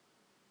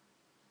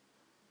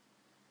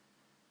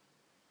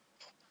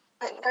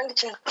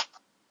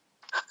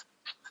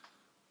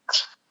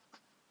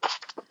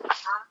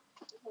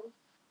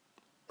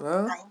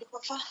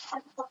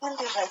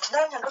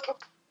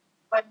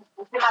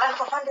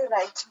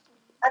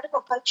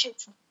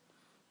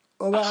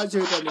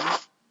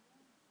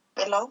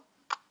 Hello.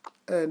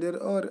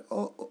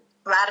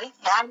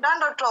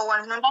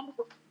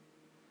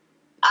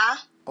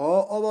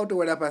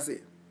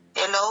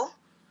 Hello.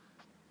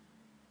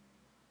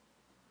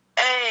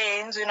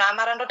 Nzvino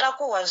amara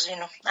ndotakuhwa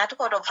zvino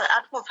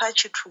atikopfa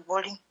chithu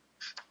boli.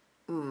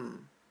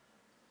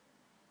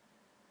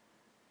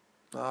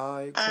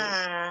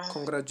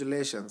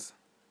 Congratulations.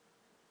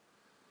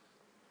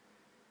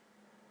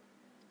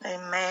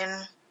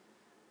 Amen.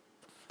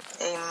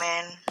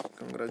 Amen.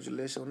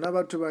 Congratulations. Una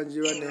batho banji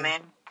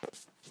Amen.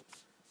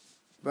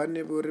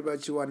 bane bori ba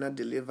tshi wana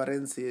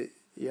deliverance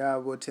ya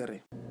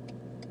botere.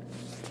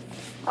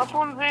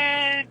 Afunzi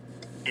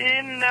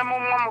ine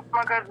mumwe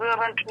mufumakadzi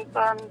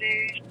vanthusa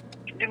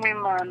ndi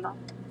mimana.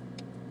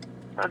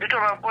 Ndito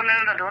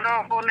vafonela ndadonda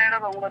vafonela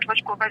vamwe vathu va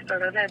tshikho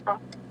vaisala nepa.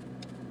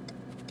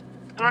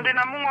 Zwino ndi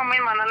na mumwe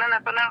muimana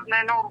nenepa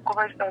nene uri kho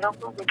vaisala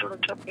kuitela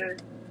chapel.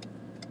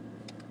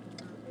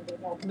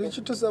 Ndi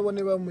chitusa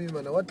vone va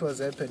muimana. What was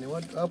happening?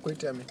 What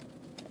akuita me?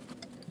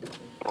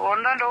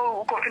 Onda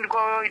ndo uko fini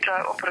kwa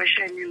ita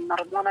operation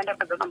mara mwana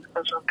ndapedza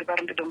kampeta zvoke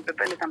vari ndido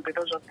mupepele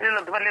kampeta zvoke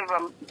lelo dziva le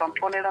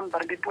vamfonela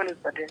mubari ndipole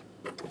zibadela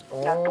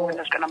ndatoenda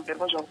ndasvika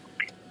namubherwa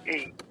zvakuti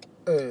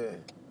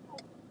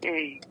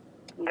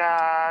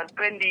nga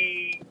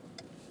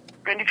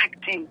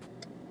 2015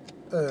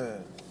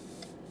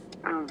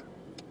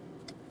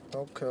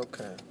 Okay.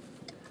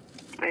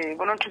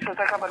 vonotwisa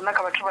saka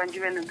varinaka vathu vanji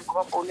vene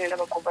ndikuvafonela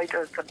vakomba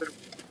ita zitsabelo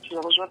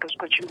zvavo zvoga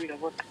zvikochimbira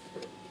vote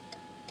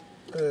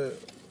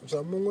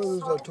zva mumwe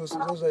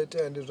zvathusa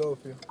zvaita ndi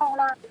zvaufhio?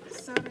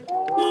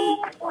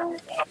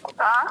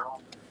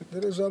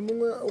 Ndiri zva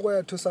mumwe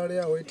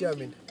wayathusalea itia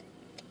mini?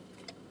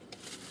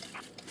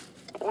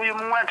 Uyu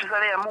mumwe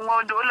athusalea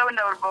mumwe ndola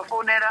wenda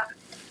vafonela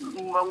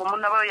vamwe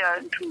muna vaya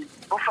nthu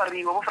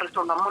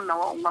vofariswa nga munna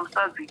nga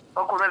musadzi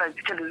vakovela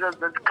dzitshede za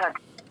dzikhadi.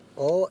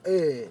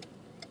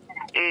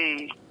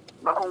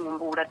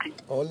 Vakongumbula ti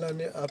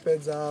holani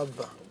apedza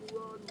abva.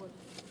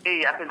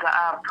 Apedza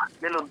abva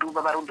lelo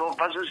duva vari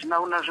kudobva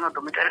zvezvinauna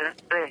zvinodometerere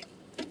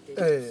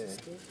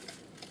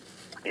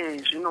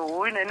zvino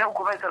uyu nene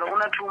ukuvaisala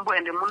una tumbu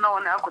ende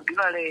munaone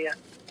akudhivaleya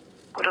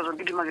kuti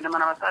zvogidima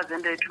mana vasadzi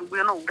ende tumbu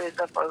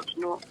yanohuresa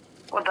zvino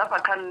kodza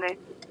pakanne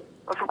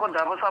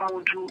vasukodhavo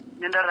samutu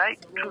nendarai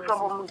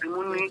tusavo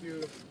mudzimuni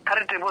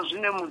karitevo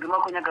zvine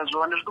mudzima konyaga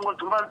zvowanda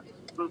zvitongodzumba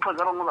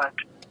mpodza vamwe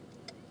vatu.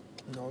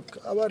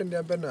 Avari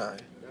ndiyambe naye.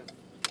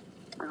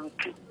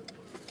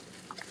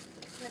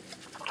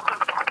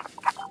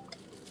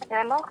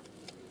 Hello?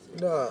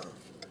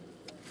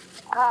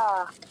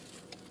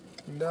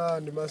 Nda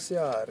ndi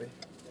Masiari.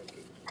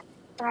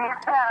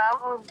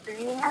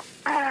 Masiari.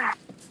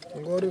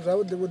 Ngori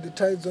zvavudi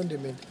thaidzo ndi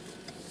mini?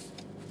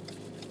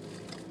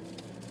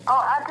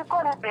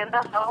 Atikoni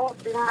kuenda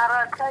zvavudi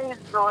mara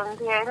thaidzo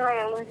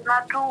ndiyeneyo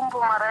ndina tumbu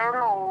mara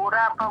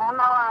inohura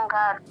pamuna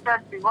wanga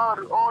atichadziva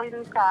uri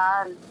oita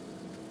hani.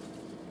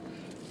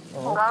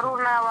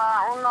 Ngaruna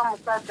una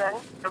musadzi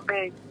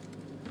anobeki.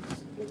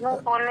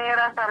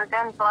 Ndinofonera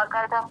sometimes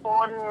vakaita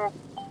foni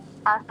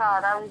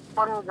asara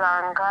foni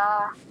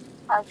dzanga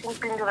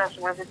achimpindura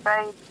zvimwe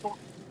zvitaiti.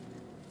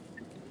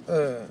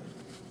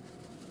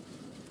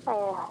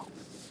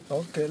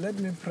 Okay, let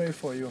me pray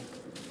for you.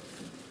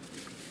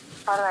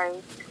 All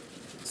right.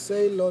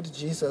 Say, Lord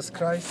Jesus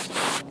Christ.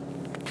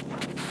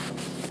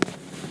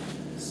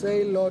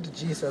 Say, Lord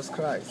Jesus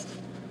Christ.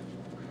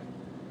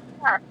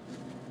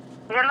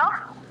 Hello?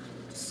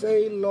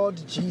 Say, Lord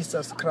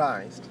Jesus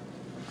Christ.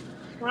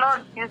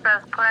 Lord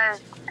Jesus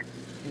Christ.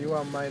 You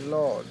are my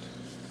Lord.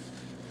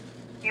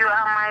 You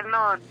are my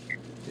Lord.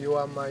 You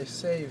are my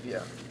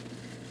Savior.